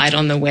relied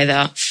on the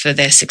weather for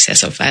their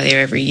success or failure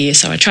every year.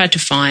 So I tried to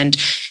find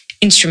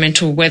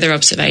instrumental weather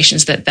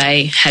observations that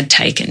they had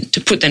taken to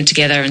put them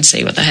together and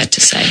see what they had to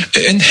say.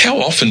 And how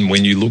often,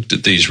 when you looked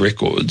at these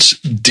records,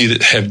 did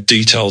it have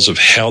details of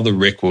how the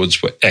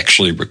records were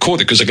actually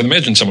recorded? Because I can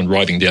imagine someone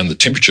writing down the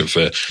temperature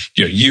for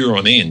year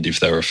on end if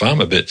they were a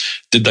farmer. But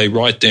did they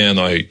write down?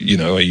 I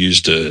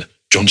used a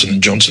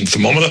Johnson & Johnson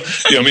thermometer.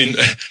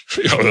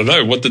 I don't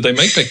know. What did they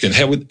make back then?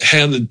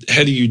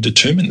 How do you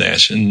determine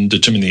that and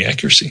determine the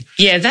accuracy?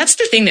 Yeah, that's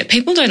the thing that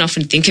people don't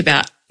often think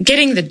about.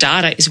 Getting the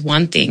data is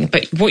one thing,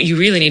 but what you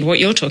really need, what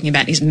you're talking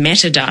about, is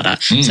metadata.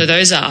 So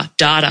those are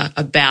data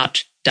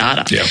about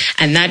data. Yeah.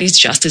 And that is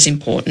just as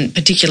important,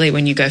 particularly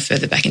when you go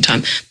further back in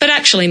time. But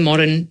actually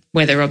modern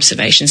weather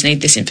observations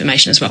need this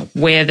information as well.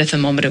 Where the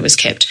thermometer was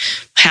kept,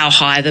 how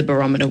high the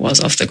barometer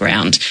was off the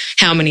ground,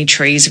 how many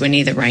trees were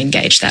near the rain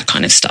gauge, that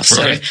kind of stuff.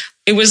 Right. So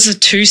it was a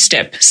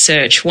two-step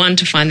search, one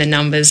to find the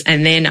numbers,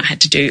 and then I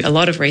had to do a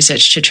lot of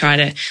research to try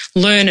to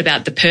learn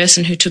about the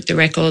person who took the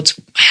records,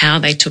 how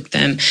they took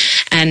them.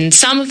 And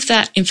some of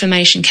that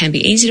information can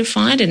be easy to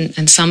find,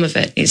 and some of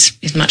it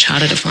is much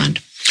harder to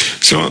find.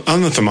 So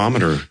on the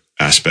thermometer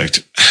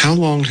aspect, how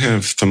long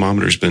have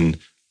thermometers been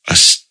a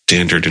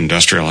standard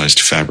industrialized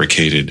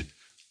fabricated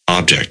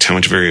object? How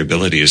much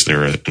variability is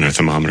there in a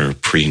thermometer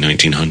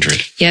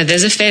pre-1900? Yeah,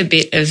 there's a fair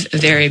bit of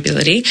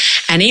variability.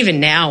 And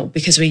even now,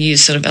 because we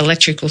use sort of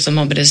electrical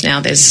thermometers now,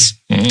 there's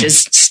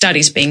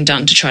studies being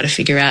done to try to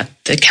figure out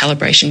the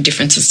calibration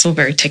differences. It's all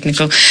very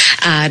technical.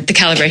 The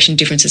calibration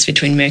differences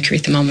between mercury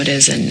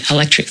thermometers and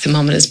electric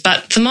thermometers.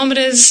 But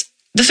thermometers,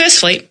 the first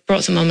fleet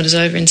brought thermometers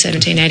over in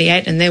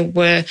 1788, and there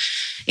were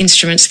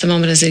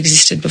thermometers that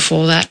existed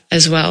before that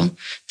as well.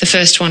 The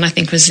first one, I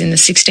think, was in the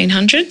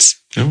 1600s.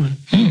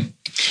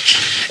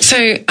 So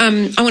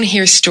I want to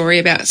hear a story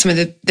about some of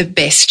the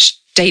best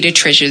data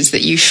treasures that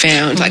you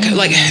found.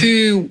 Like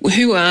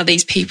who are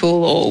these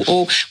people,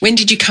 or when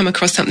did you come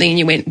across something and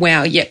you went,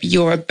 wow, yep,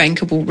 you're a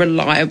bankable,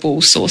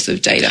 reliable source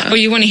of data? Well,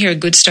 you want to hear a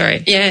good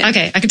story? Yeah.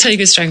 Okay, I can tell you a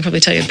good story and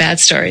probably tell you a bad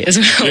story as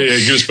well. Yeah,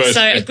 give us both.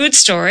 So a good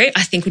story,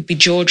 I think, would be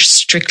George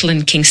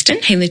Strickland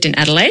Kingston. He lived in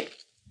Adelaide.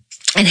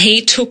 And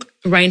he took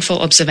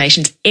rainfall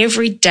observations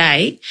every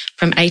day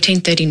from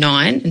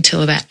 1839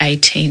 until about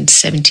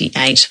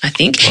 1878, I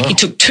think. Wow. He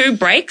took 2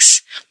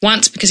 breaks,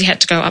 once because he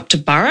had to go up to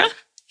Burra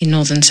in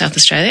northern South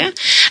Australia,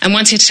 and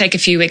once he had to take a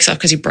few weeks off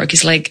because he broke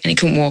his leg and he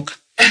couldn't walk.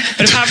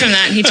 But apart from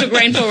that, he took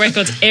rainfall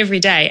records every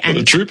day. And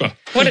what a trooper.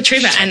 What a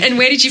trooper. And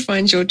where did you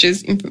find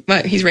George's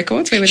his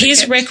records? Where were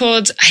his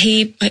records?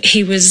 He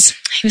was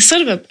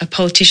sort of a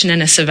politician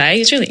and a surveyor. He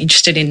was really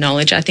interested in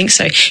knowledge, I think.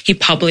 So he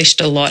published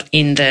a lot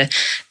in the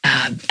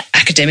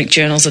academic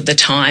journals of the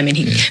time, and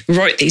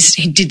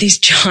he did these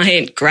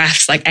giant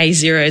graphs, like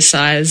A0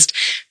 sized,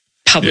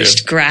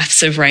 published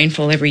graphs of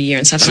rainfall every year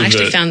and stuff. And I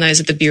actually found those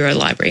at the Bureau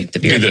Library, the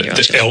Bureau of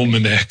Meteorology. The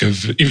almanac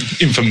of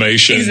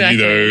information,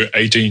 exactly.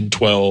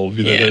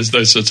 1812,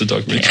 those sorts of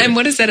documents. And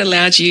what has that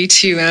allowed you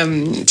to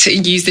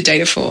use that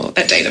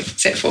data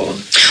set for?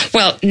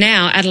 Well,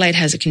 now Adelaide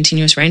has a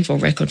continuous rainfall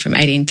record from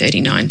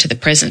 1839 to the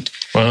present.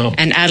 Wow.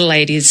 And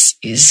Adelaide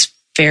is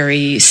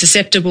very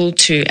susceptible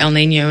to El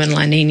Nino and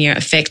La Nina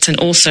effects, and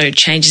also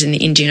changes in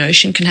the Indian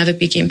Ocean can have a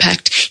big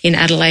impact in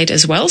Adelaide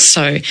as well.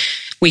 So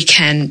we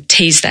can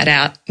tease that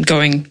out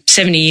going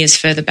 70 years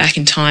further back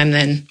in time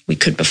than we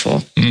could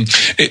before.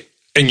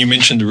 And you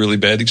mentioned a really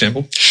bad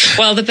example?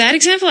 Well, the bad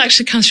example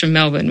actually comes from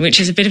Melbourne, which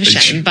is a bit of a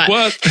shame. But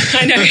what?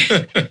 I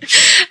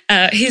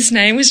know. His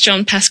name was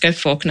John Pascoe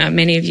Faulkner.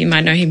 Many of you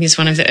might know him. He's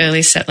one of the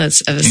early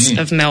settlers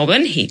of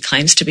Melbourne. He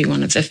claims to be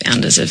one of the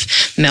founders of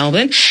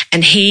Melbourne.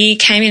 And he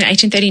came in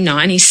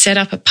 1839. He set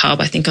up a pub,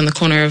 I think, on the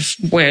corner of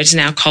where it's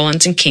now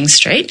Collins and King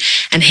Street.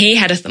 And he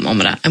had a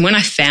thermometer. And when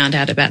I found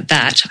out about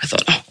that, I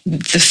thought,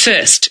 the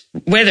first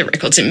weather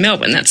records in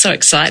Melbourne. That's so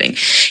exciting.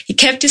 He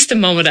kept his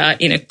thermometer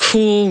in a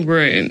cool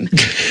room,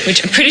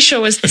 which I'm pretty sure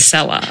was the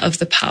cellar of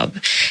the pub.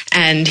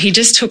 And he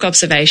just took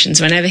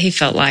observations whenever he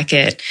felt like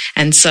it.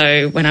 And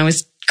so when I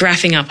was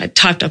graphing up, I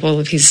typed up all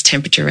of his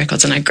temperature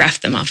records and I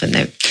graphed them up, and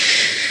they're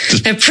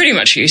pretty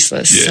much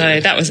useless. Yeah. So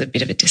that was a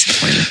bit of a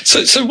disappointment.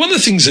 So one of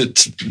the things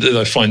that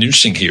I find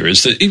interesting here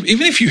is that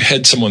even if you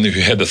had someone who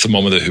had a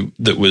thermometer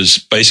that was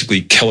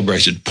basically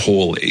calibrated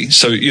poorly,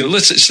 so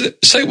let's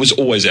say it was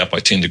always out by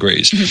 10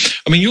 degrees.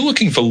 Mm-hmm. I mean, you're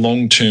looking for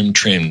long-term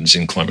trends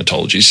in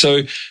climatology.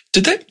 So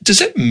does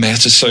that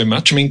matter so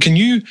much? I mean, can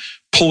you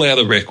pull out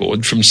a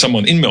record from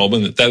someone in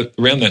Melbourne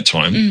around that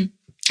time? Mm.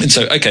 And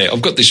so, okay,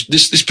 I've got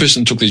this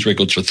person took these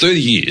records for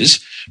 30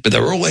 years, but they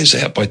were always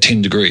out by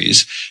 10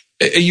 degrees.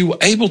 Are you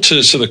able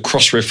to sort of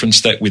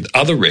cross-reference that with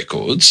other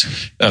records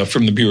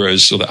from the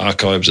Bureau's sort of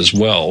archives as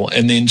well,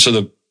 and then sort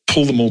of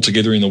pull them all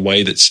together in a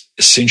way that's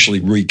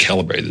essentially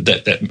recalibrated,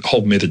 that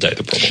whole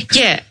metadata problem?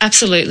 Yeah,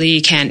 absolutely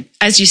you can.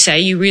 As you say,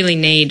 you really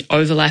need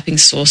overlapping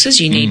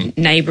sources. You need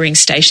neighbouring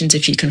stations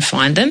if you can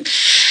find them.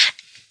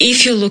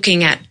 If you're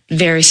looking at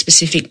very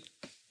specific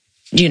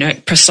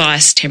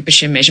precise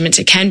temperature measurements.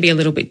 It can be a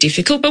little bit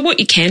difficult, but what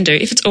you can do,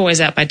 if it's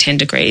always out by 10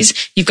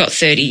 degrees, you've got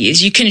 30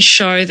 years. You can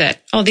show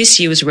that, this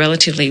year was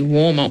relatively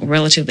warmer or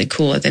relatively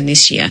cooler than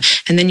this year.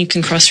 And then you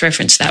can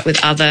cross-reference that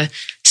with other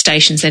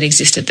stations that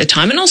exist at the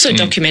time, and also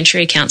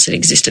documentary accounts that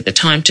exist at the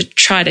time, to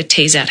try to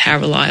tease out how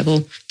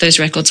reliable those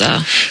records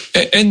are.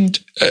 And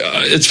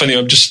it's funny,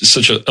 I'm just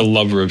such a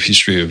lover of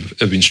history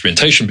of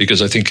instrumentation,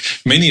 because I think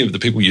many of the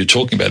people you're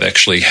talking about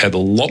actually have a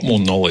lot more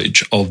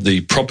knowledge of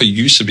the proper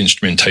use of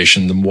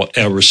instrumentation than what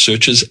our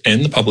researchers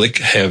and the public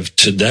have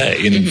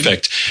today. And in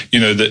fact,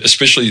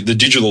 especially the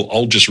digital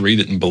 "I'll just read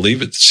it and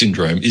believe it"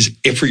 syndrome is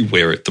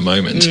everywhere at the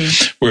moment.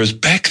 Whereas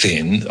back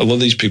then, a lot of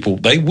these people,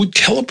 they would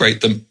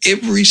calibrate them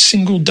every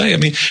single day. I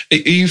mean, are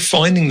you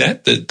finding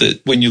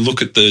that when you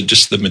look at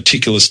just the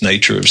meticulous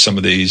nature of some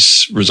of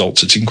these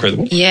results, it's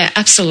incredible? Yeah,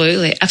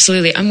 absolutely.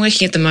 Absolutely. I'm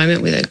working at the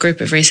moment with a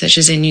group of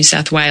researchers in New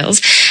South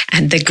Wales,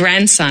 and the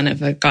grandson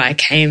of a guy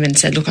came and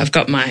said, look, I've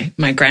got my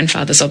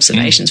grandfather's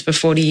observations for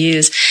 40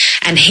 years.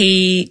 And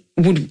he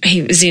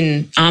was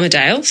in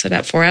Armidale, so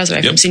about 4 hours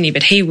away from Sydney,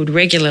 but he would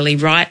regularly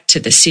write to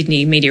the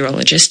Sydney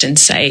meteorologist and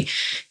say,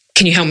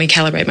 can you help me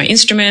calibrate my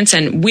instruments?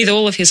 And with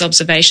all of his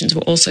observations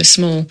were also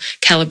small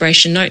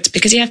calibration notes,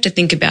 because you have to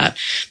think about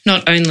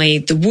not only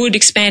the wood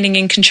expanding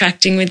and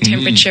contracting with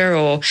temperature,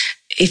 or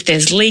if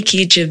there's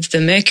leakage of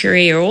the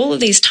mercury, or all of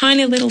these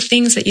tiny little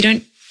things that you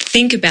don't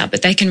think about,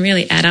 but they can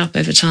really add up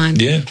over time.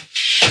 Yeah.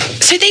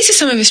 So these are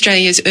some of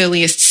Australia's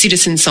earliest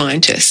citizen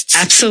scientists.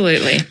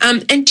 Absolutely.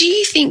 And do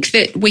you think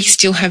that we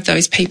still have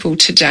those people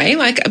today?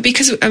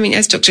 Because,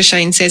 as Dr.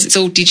 Shane says, it's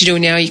all digital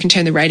now. You can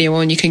turn the radio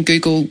on, you can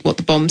Google what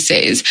the bomb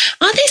says.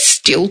 Are there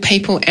still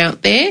people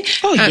out there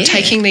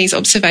taking these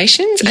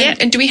observations? Yeah.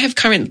 And do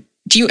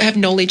you have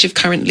knowledge of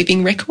current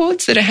living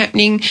records that are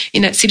happening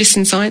in that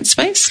citizen science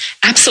space?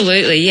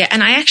 Absolutely, yeah.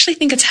 And I actually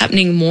think it's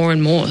happening more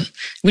and more,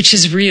 which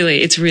is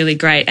it's really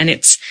great. And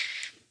it's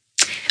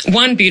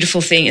one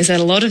beautiful thing is that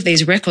a lot of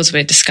these records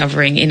we're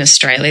discovering in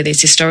Australia,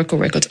 these historical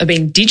records, are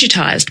being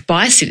digitised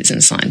by citizen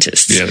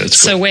scientists. Yeah,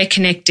 that's cool. So we're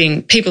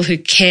connecting people who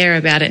care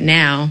about it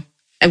now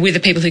with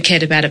the people who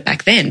cared about it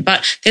back then.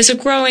 But there's a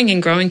growing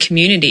and growing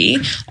community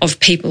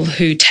of people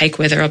who take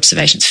weather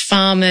observations,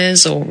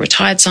 farmers or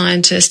retired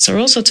scientists, or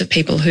all sorts of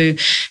people who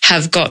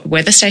have got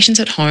weather stations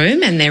at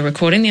home and they're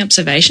recording the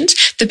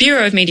observations. The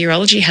Bureau of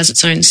Meteorology has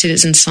its own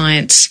citizen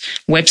science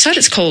website.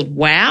 It's called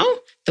WOW,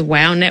 the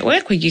WOW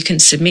Network, where you can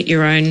submit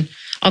your own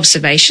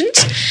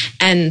observations.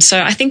 And so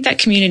I think that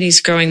community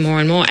is growing more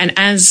and more. And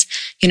as,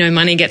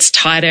 money gets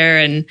tighter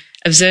and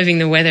observing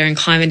the weather and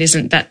climate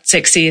isn't that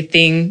sexy a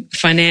thing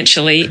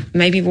financially,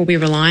 maybe we'll be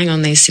relying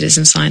on these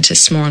citizen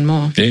scientists more and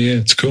more. Yeah,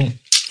 it's cool.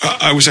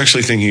 I was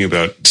actually thinking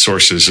about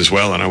sources as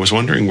well, and I was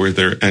wondering, were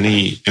there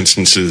any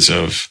instances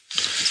of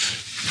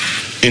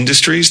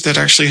industries that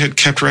actually had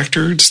kept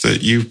records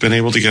that you've been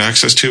able to get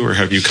access to, or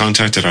have you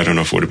contacted? I don't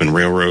know if it would have been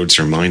railroads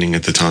or mining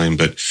at the time,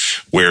 but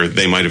where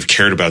they might have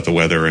cared about the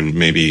weather and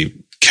maybe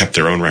kept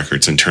their own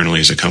records internally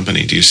as a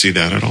company. Do you see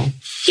that at all?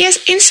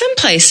 Yes, in some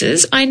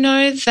places. I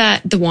know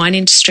that the wine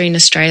industry in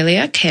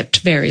Australia kept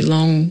very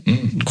long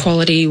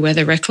quality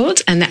weather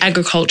records, and the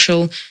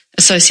agricultural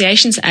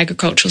associations, the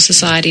Agricultural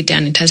Society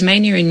down in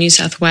Tasmania and New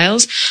South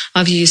Wales,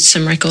 I've used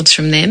some records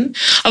from them.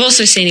 I've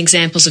also seen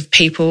examples of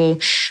people,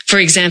 for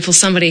example,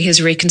 somebody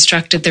has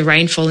reconstructed the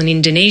rainfall in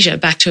Indonesia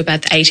back to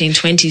about the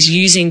 1820s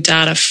using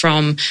data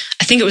from,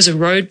 I think it was a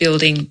road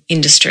building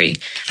industry.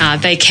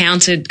 They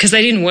counted, because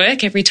they didn't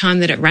work every time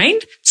that it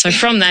rained. So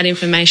from that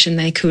information,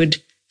 they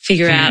could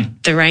figure out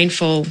the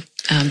rainfall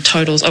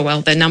totals,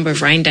 the number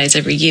of rain days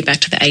every year back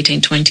to the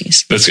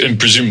 1820s. And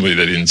presumably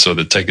they didn't sort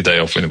of take a day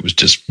off when it was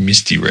just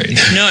misty rain.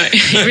 No,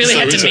 you really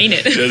had to mean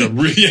it.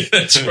 Yeah,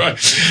 that's right.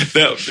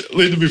 Now,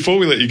 Linda, before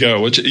we let you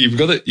go, you've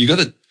got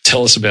to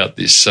tell us about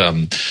this.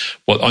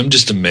 What I'm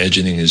just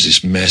imagining is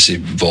this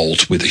massive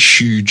vault with a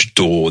huge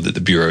door that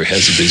the Bureau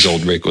has of these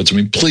old records. I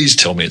mean, please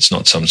tell me it's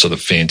not some sort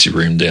of fancy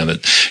room down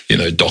at,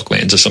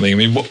 Docklands or something. I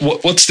mean,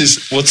 what's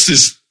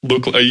this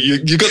look like?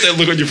 You got that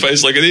look on your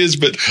face like it is,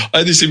 but I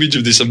had this image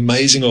of this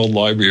amazing old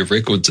library of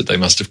records that they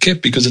must have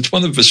kept, because it's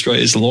one of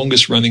Australia's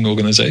longest running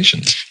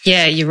organisations.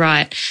 Yeah, you're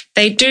right.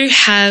 They do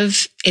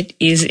have, it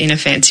is in a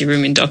fancy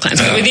room in Docklands,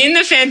 but within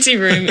the fancy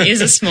room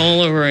is a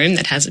smaller room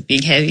that has a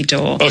big heavy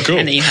door. Oh, cool.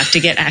 And then you have to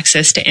get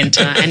access to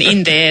enter. And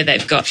in there,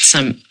 they've got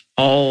some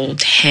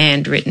old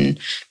handwritten,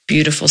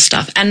 beautiful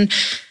stuff. And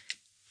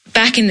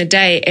back in the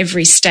day,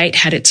 every state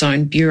had its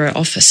own bureau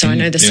office. So I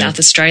know the South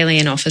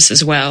Australian office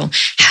as well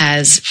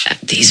has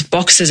these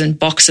boxes and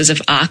boxes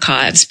of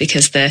archives,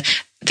 because the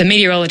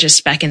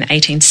meteorologist back in the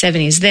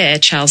 1870s there,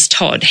 Charles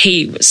Todd,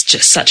 he was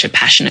just such a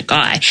passionate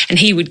guy, and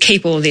he would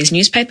keep all of these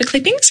newspaper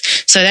clippings.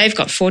 So they've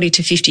got 40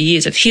 to 50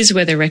 years of his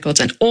weather records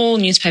and all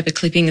newspaper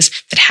clippings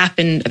that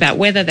happened about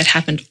weather that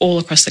happened all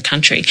across the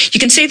country. You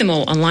can see them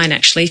all online,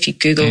 actually. If you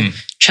Google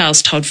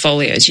Charles Todd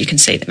folios, you can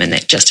see them, and they're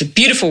just a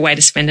beautiful way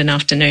to spend an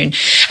afternoon.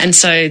 And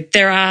so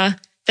there are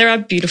there are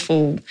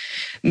beautiful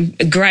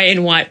grey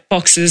and white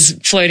boxes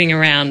floating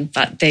around,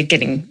 but they're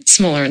getting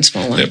smaller and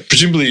smaller. Yeah,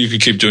 presumably you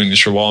could keep doing this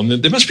for a while. And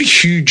there must be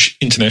huge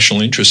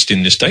international interest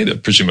in this data,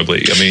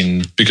 presumably. I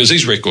mean, because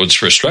these records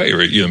for Australia,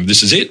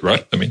 this is it,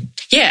 right? I mean,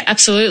 yeah,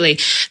 absolutely.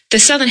 The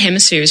Southern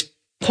Hemisphere is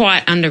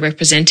quite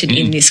underrepresented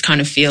in this kind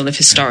of field of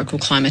historical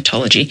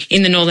climatology.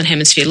 In the Northern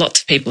Hemisphere,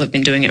 lots of people have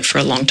been doing it for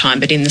a long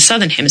time, but in the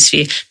Southern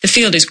Hemisphere, the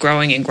field is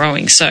growing and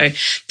growing. So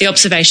the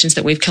observations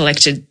that we've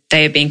collected,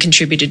 they are being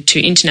contributed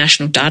to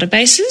international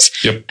databases,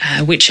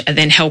 which are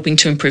then helping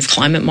to improve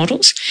climate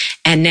models.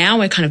 And now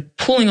we're kind of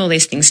pulling all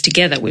these things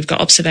together. We've got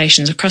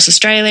observations across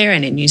Australia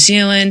and in New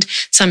Zealand,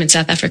 some in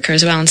South Africa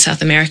as well, and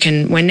South America.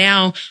 And we're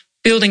now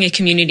building a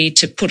community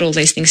to put all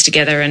these things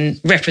together and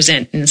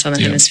represent in the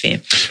Southern Hemisphere.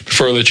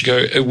 Before I let you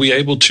go, are we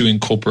able to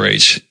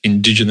incorporate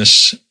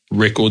Indigenous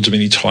records of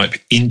any type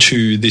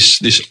into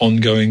this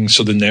ongoing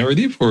sort of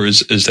narrative, or is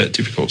that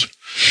difficult?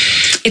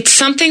 It's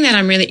something that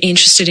I'm really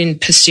interested in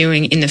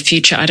pursuing in the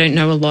future. I don't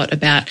know a lot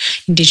about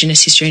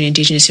Indigenous history and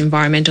Indigenous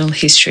environmental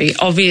history.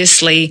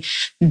 Obviously,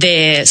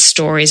 their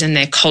stories and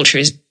their culture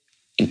is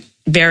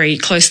very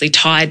closely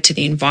tied to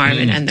the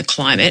environment and the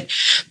climate.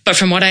 But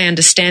from what I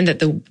understand, that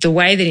the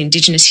way that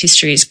Indigenous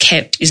history is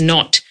kept is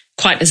not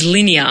quite as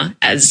linear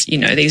as,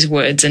 these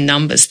words and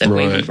numbers that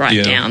we would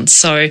write down.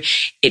 So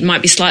it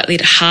might be slightly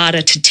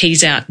harder to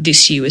tease out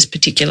this year was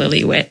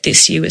particularly wet,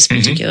 this year was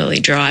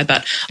particularly dry.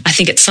 But I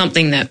think it's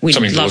something that we'd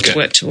love to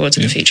work towards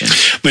in the future.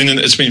 Lyndon,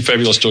 it's been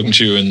fabulous talking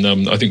to you,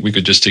 and I think we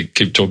could just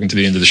keep talking to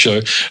the end of the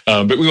show,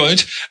 but we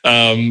won't.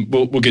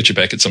 We'll get you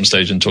back at some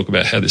stage and talk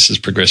about how this has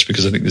progressed,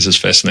 because I think this is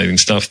fascinating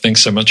stuff.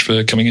 Thanks so much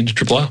for coming into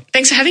Triple R.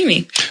 Thanks for having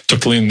me.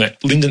 Dr.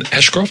 Lyndon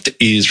Ashcroft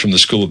is from the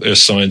School of Earth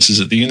Sciences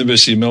at the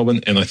University of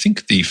Melbourne, and I think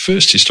the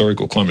first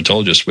historical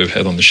climatologist we've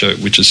had on the show,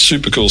 which is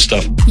super cool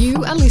stuff. You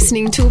are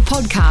listening to a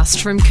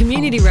podcast from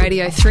Community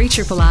Radio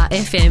 3RRR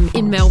FM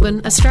in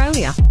Melbourne,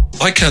 Australia.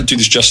 I can't do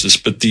this justice,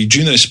 but the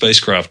Juno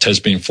spacecraft has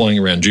been flying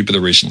around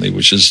Jupiter recently,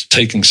 which is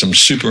taking some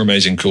super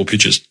amazing cool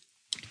pictures.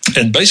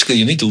 And basically,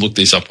 you need to look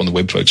these up on the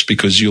web, folks,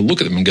 because you'll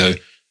look at them and go,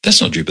 that's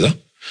not Jupiter.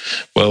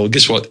 Well,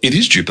 guess what? It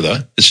is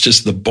Jupiter. It's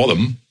just the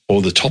bottom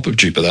or the top of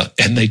Jupiter,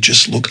 and they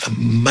just look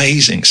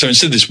amazing. So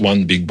instead of this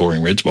one big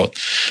boring red spot,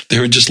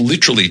 there are just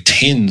literally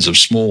tens of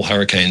small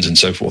hurricanes and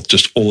so forth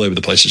just all over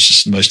the place. It's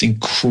just the most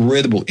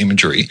incredible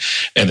imagery,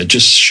 and it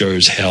just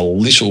shows how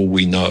little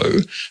we know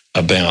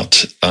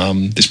about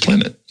this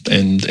planet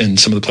and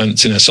some of the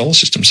planets in our solar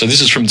system. So this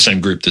is from the same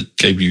group that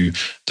gave you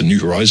the New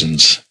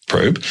Horizons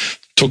probe.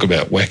 Talk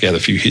about whack out a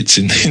few hits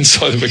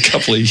inside of a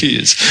couple of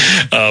years.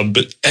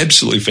 But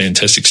absolutely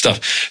fantastic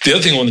stuff. The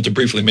other thing I wanted to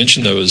briefly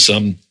mention, though, is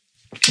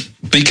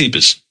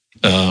beekeepers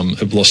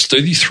have lost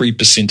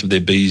 33% of their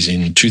bees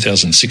in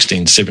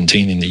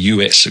 2016-17 in the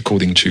US,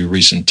 according to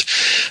recent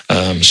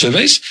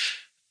surveys.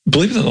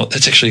 Believe it or not,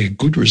 that's actually a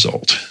good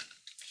result.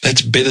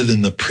 That's better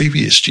than the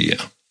previous year.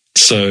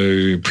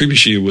 So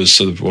previous year was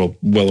sort of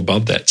well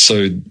above that.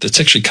 So that's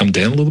actually come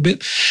down a little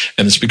bit.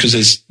 And it's because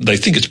they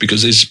think it's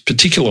because there's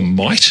particular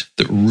mite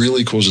that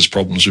really causes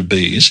problems with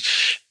bees.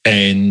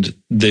 And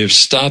they've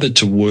started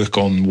to work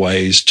on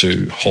ways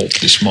to halt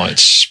this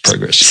mite's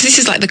progress. So this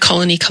is like the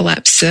colony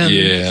collapse that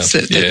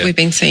we've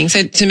been seeing.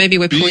 So maybe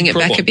we're pulling it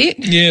back a bit?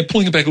 Yeah,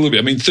 pulling it back a little bit.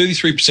 I mean,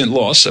 33%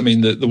 loss. I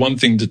mean, the one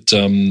thing that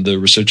the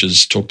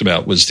researchers talked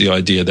about was the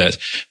idea that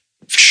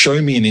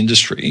show me an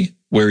industry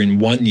where in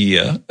 1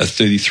 year a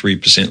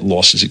 33%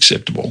 loss is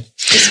acceptable.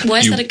 Why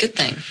is that a good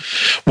thing?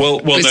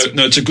 Well,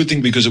 no, it's a good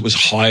thing because it was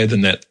higher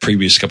than that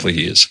previous couple of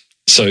years.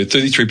 So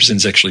 33%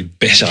 is actually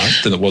better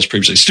than it was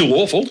previously. Still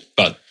awful,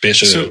 but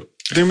better. So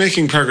they're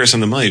making progress on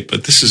the mite,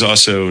 but this is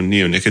also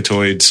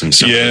neonicotinoids and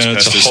some of those pesticides.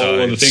 It's a whole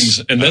lot of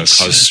things. And that's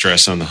cause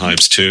stress on the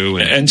hives too.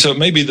 And so it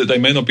may be that they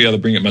may not be able to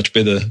bring it much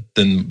better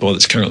than what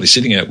it's currently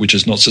sitting at, which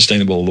is not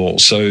sustainable at all.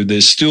 So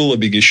there's still a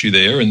big issue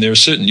there. And there are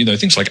certain,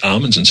 things like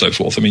almonds and so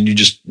forth. I mean,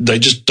 they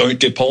just don't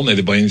get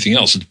pollinated by anything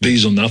else. It's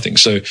bees or nothing.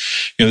 So,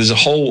 there's a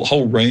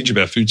whole range of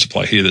our food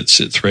supply here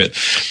that's at threat.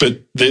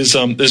 But there's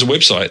a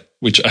website,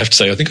 which I have to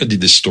say, I think I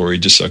did this story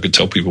just so I could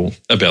tell people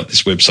about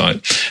this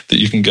website that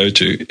you can go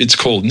to. It's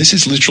called, and this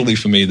is literally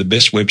for me the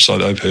best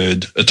website I've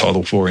heard a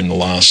title for in the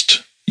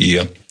last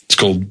year. It's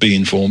called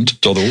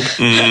beinformed.org.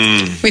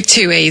 With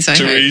 2 E's, I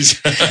heard. 2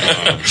 E's.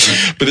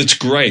 But it's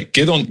great.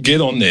 Get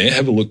on there,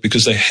 have a look,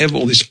 because they have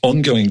all this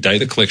ongoing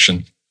data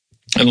collection.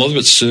 And a lot of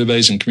it's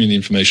surveys and community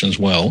information as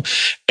well.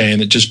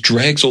 And it just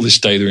drags all this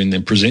data in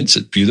and presents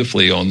it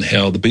beautifully on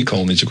how the bee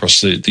colonies across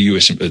the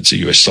US, it's a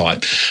US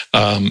site,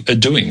 are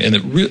doing. And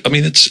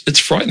it's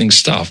frightening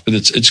stuff, but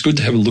it's good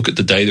to have a look at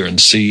the data and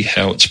see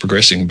how it's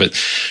progressing.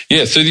 But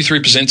yeah,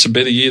 33% is a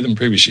better year than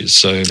previous years.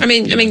 So,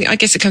 I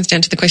guess it comes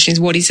down to the question is,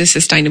 what is a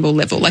sustainable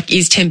level? Like,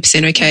 is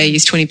 10% okay?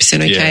 Is 20%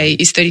 okay? Yeah.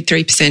 Is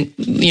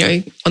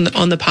 33%,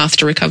 on the path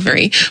to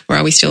recovery? Or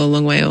are we still a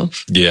long way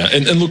off? Yeah.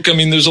 And look,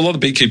 there's a lot of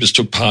beekeepers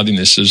took part in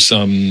this. There's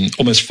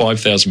almost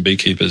 5,000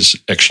 beekeepers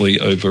actually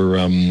over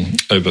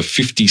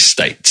 50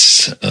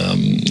 states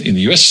in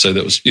the US. So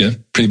that was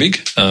pretty big,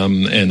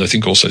 and I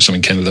think also some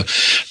in Canada.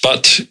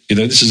 But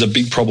this is a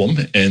big problem,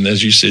 and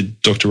as you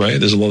said, Dr. Ray,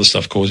 there's a lot of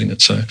stuff causing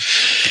it. So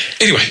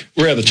anyway,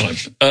 we're out of time.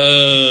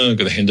 I'm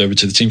going to hand over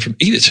to the team from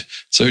Eat It.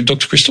 So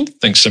Dr. Crystal,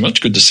 thanks so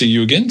much. Good to see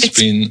you again.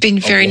 It's been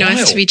very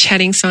nice to be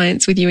chatting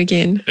science with you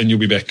again. And you'll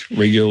be back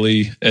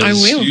regularly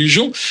as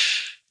usual.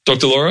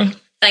 Dr. Laura?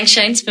 Thanks,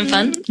 Shane. It's been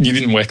fun. You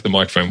didn't whack the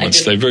microphone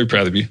once. They're very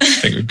proud of you.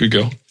 Good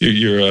girl.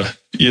 You're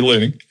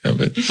learning.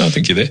 But I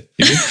think you're there.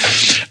 You did.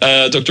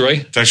 Dr. Ray?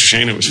 Thanks for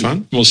Shane. It was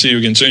fun. We'll see you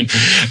again soon.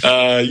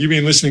 You've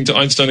been listening to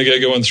Einstein A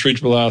Go-Go on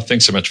 3RRR.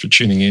 Thanks so much for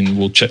tuning in.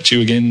 We'll chat to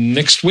you again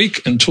next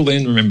week. Until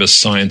then, remember,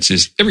 science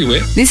is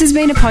everywhere. This has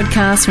been a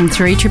podcast from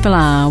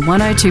 3RRR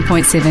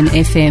 102.7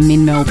 FM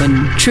in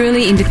Melbourne.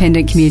 Truly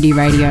independent community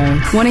radio.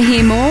 Want to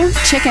hear more?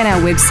 Check out our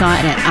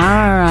website at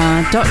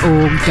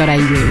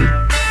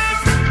rrr.org.au.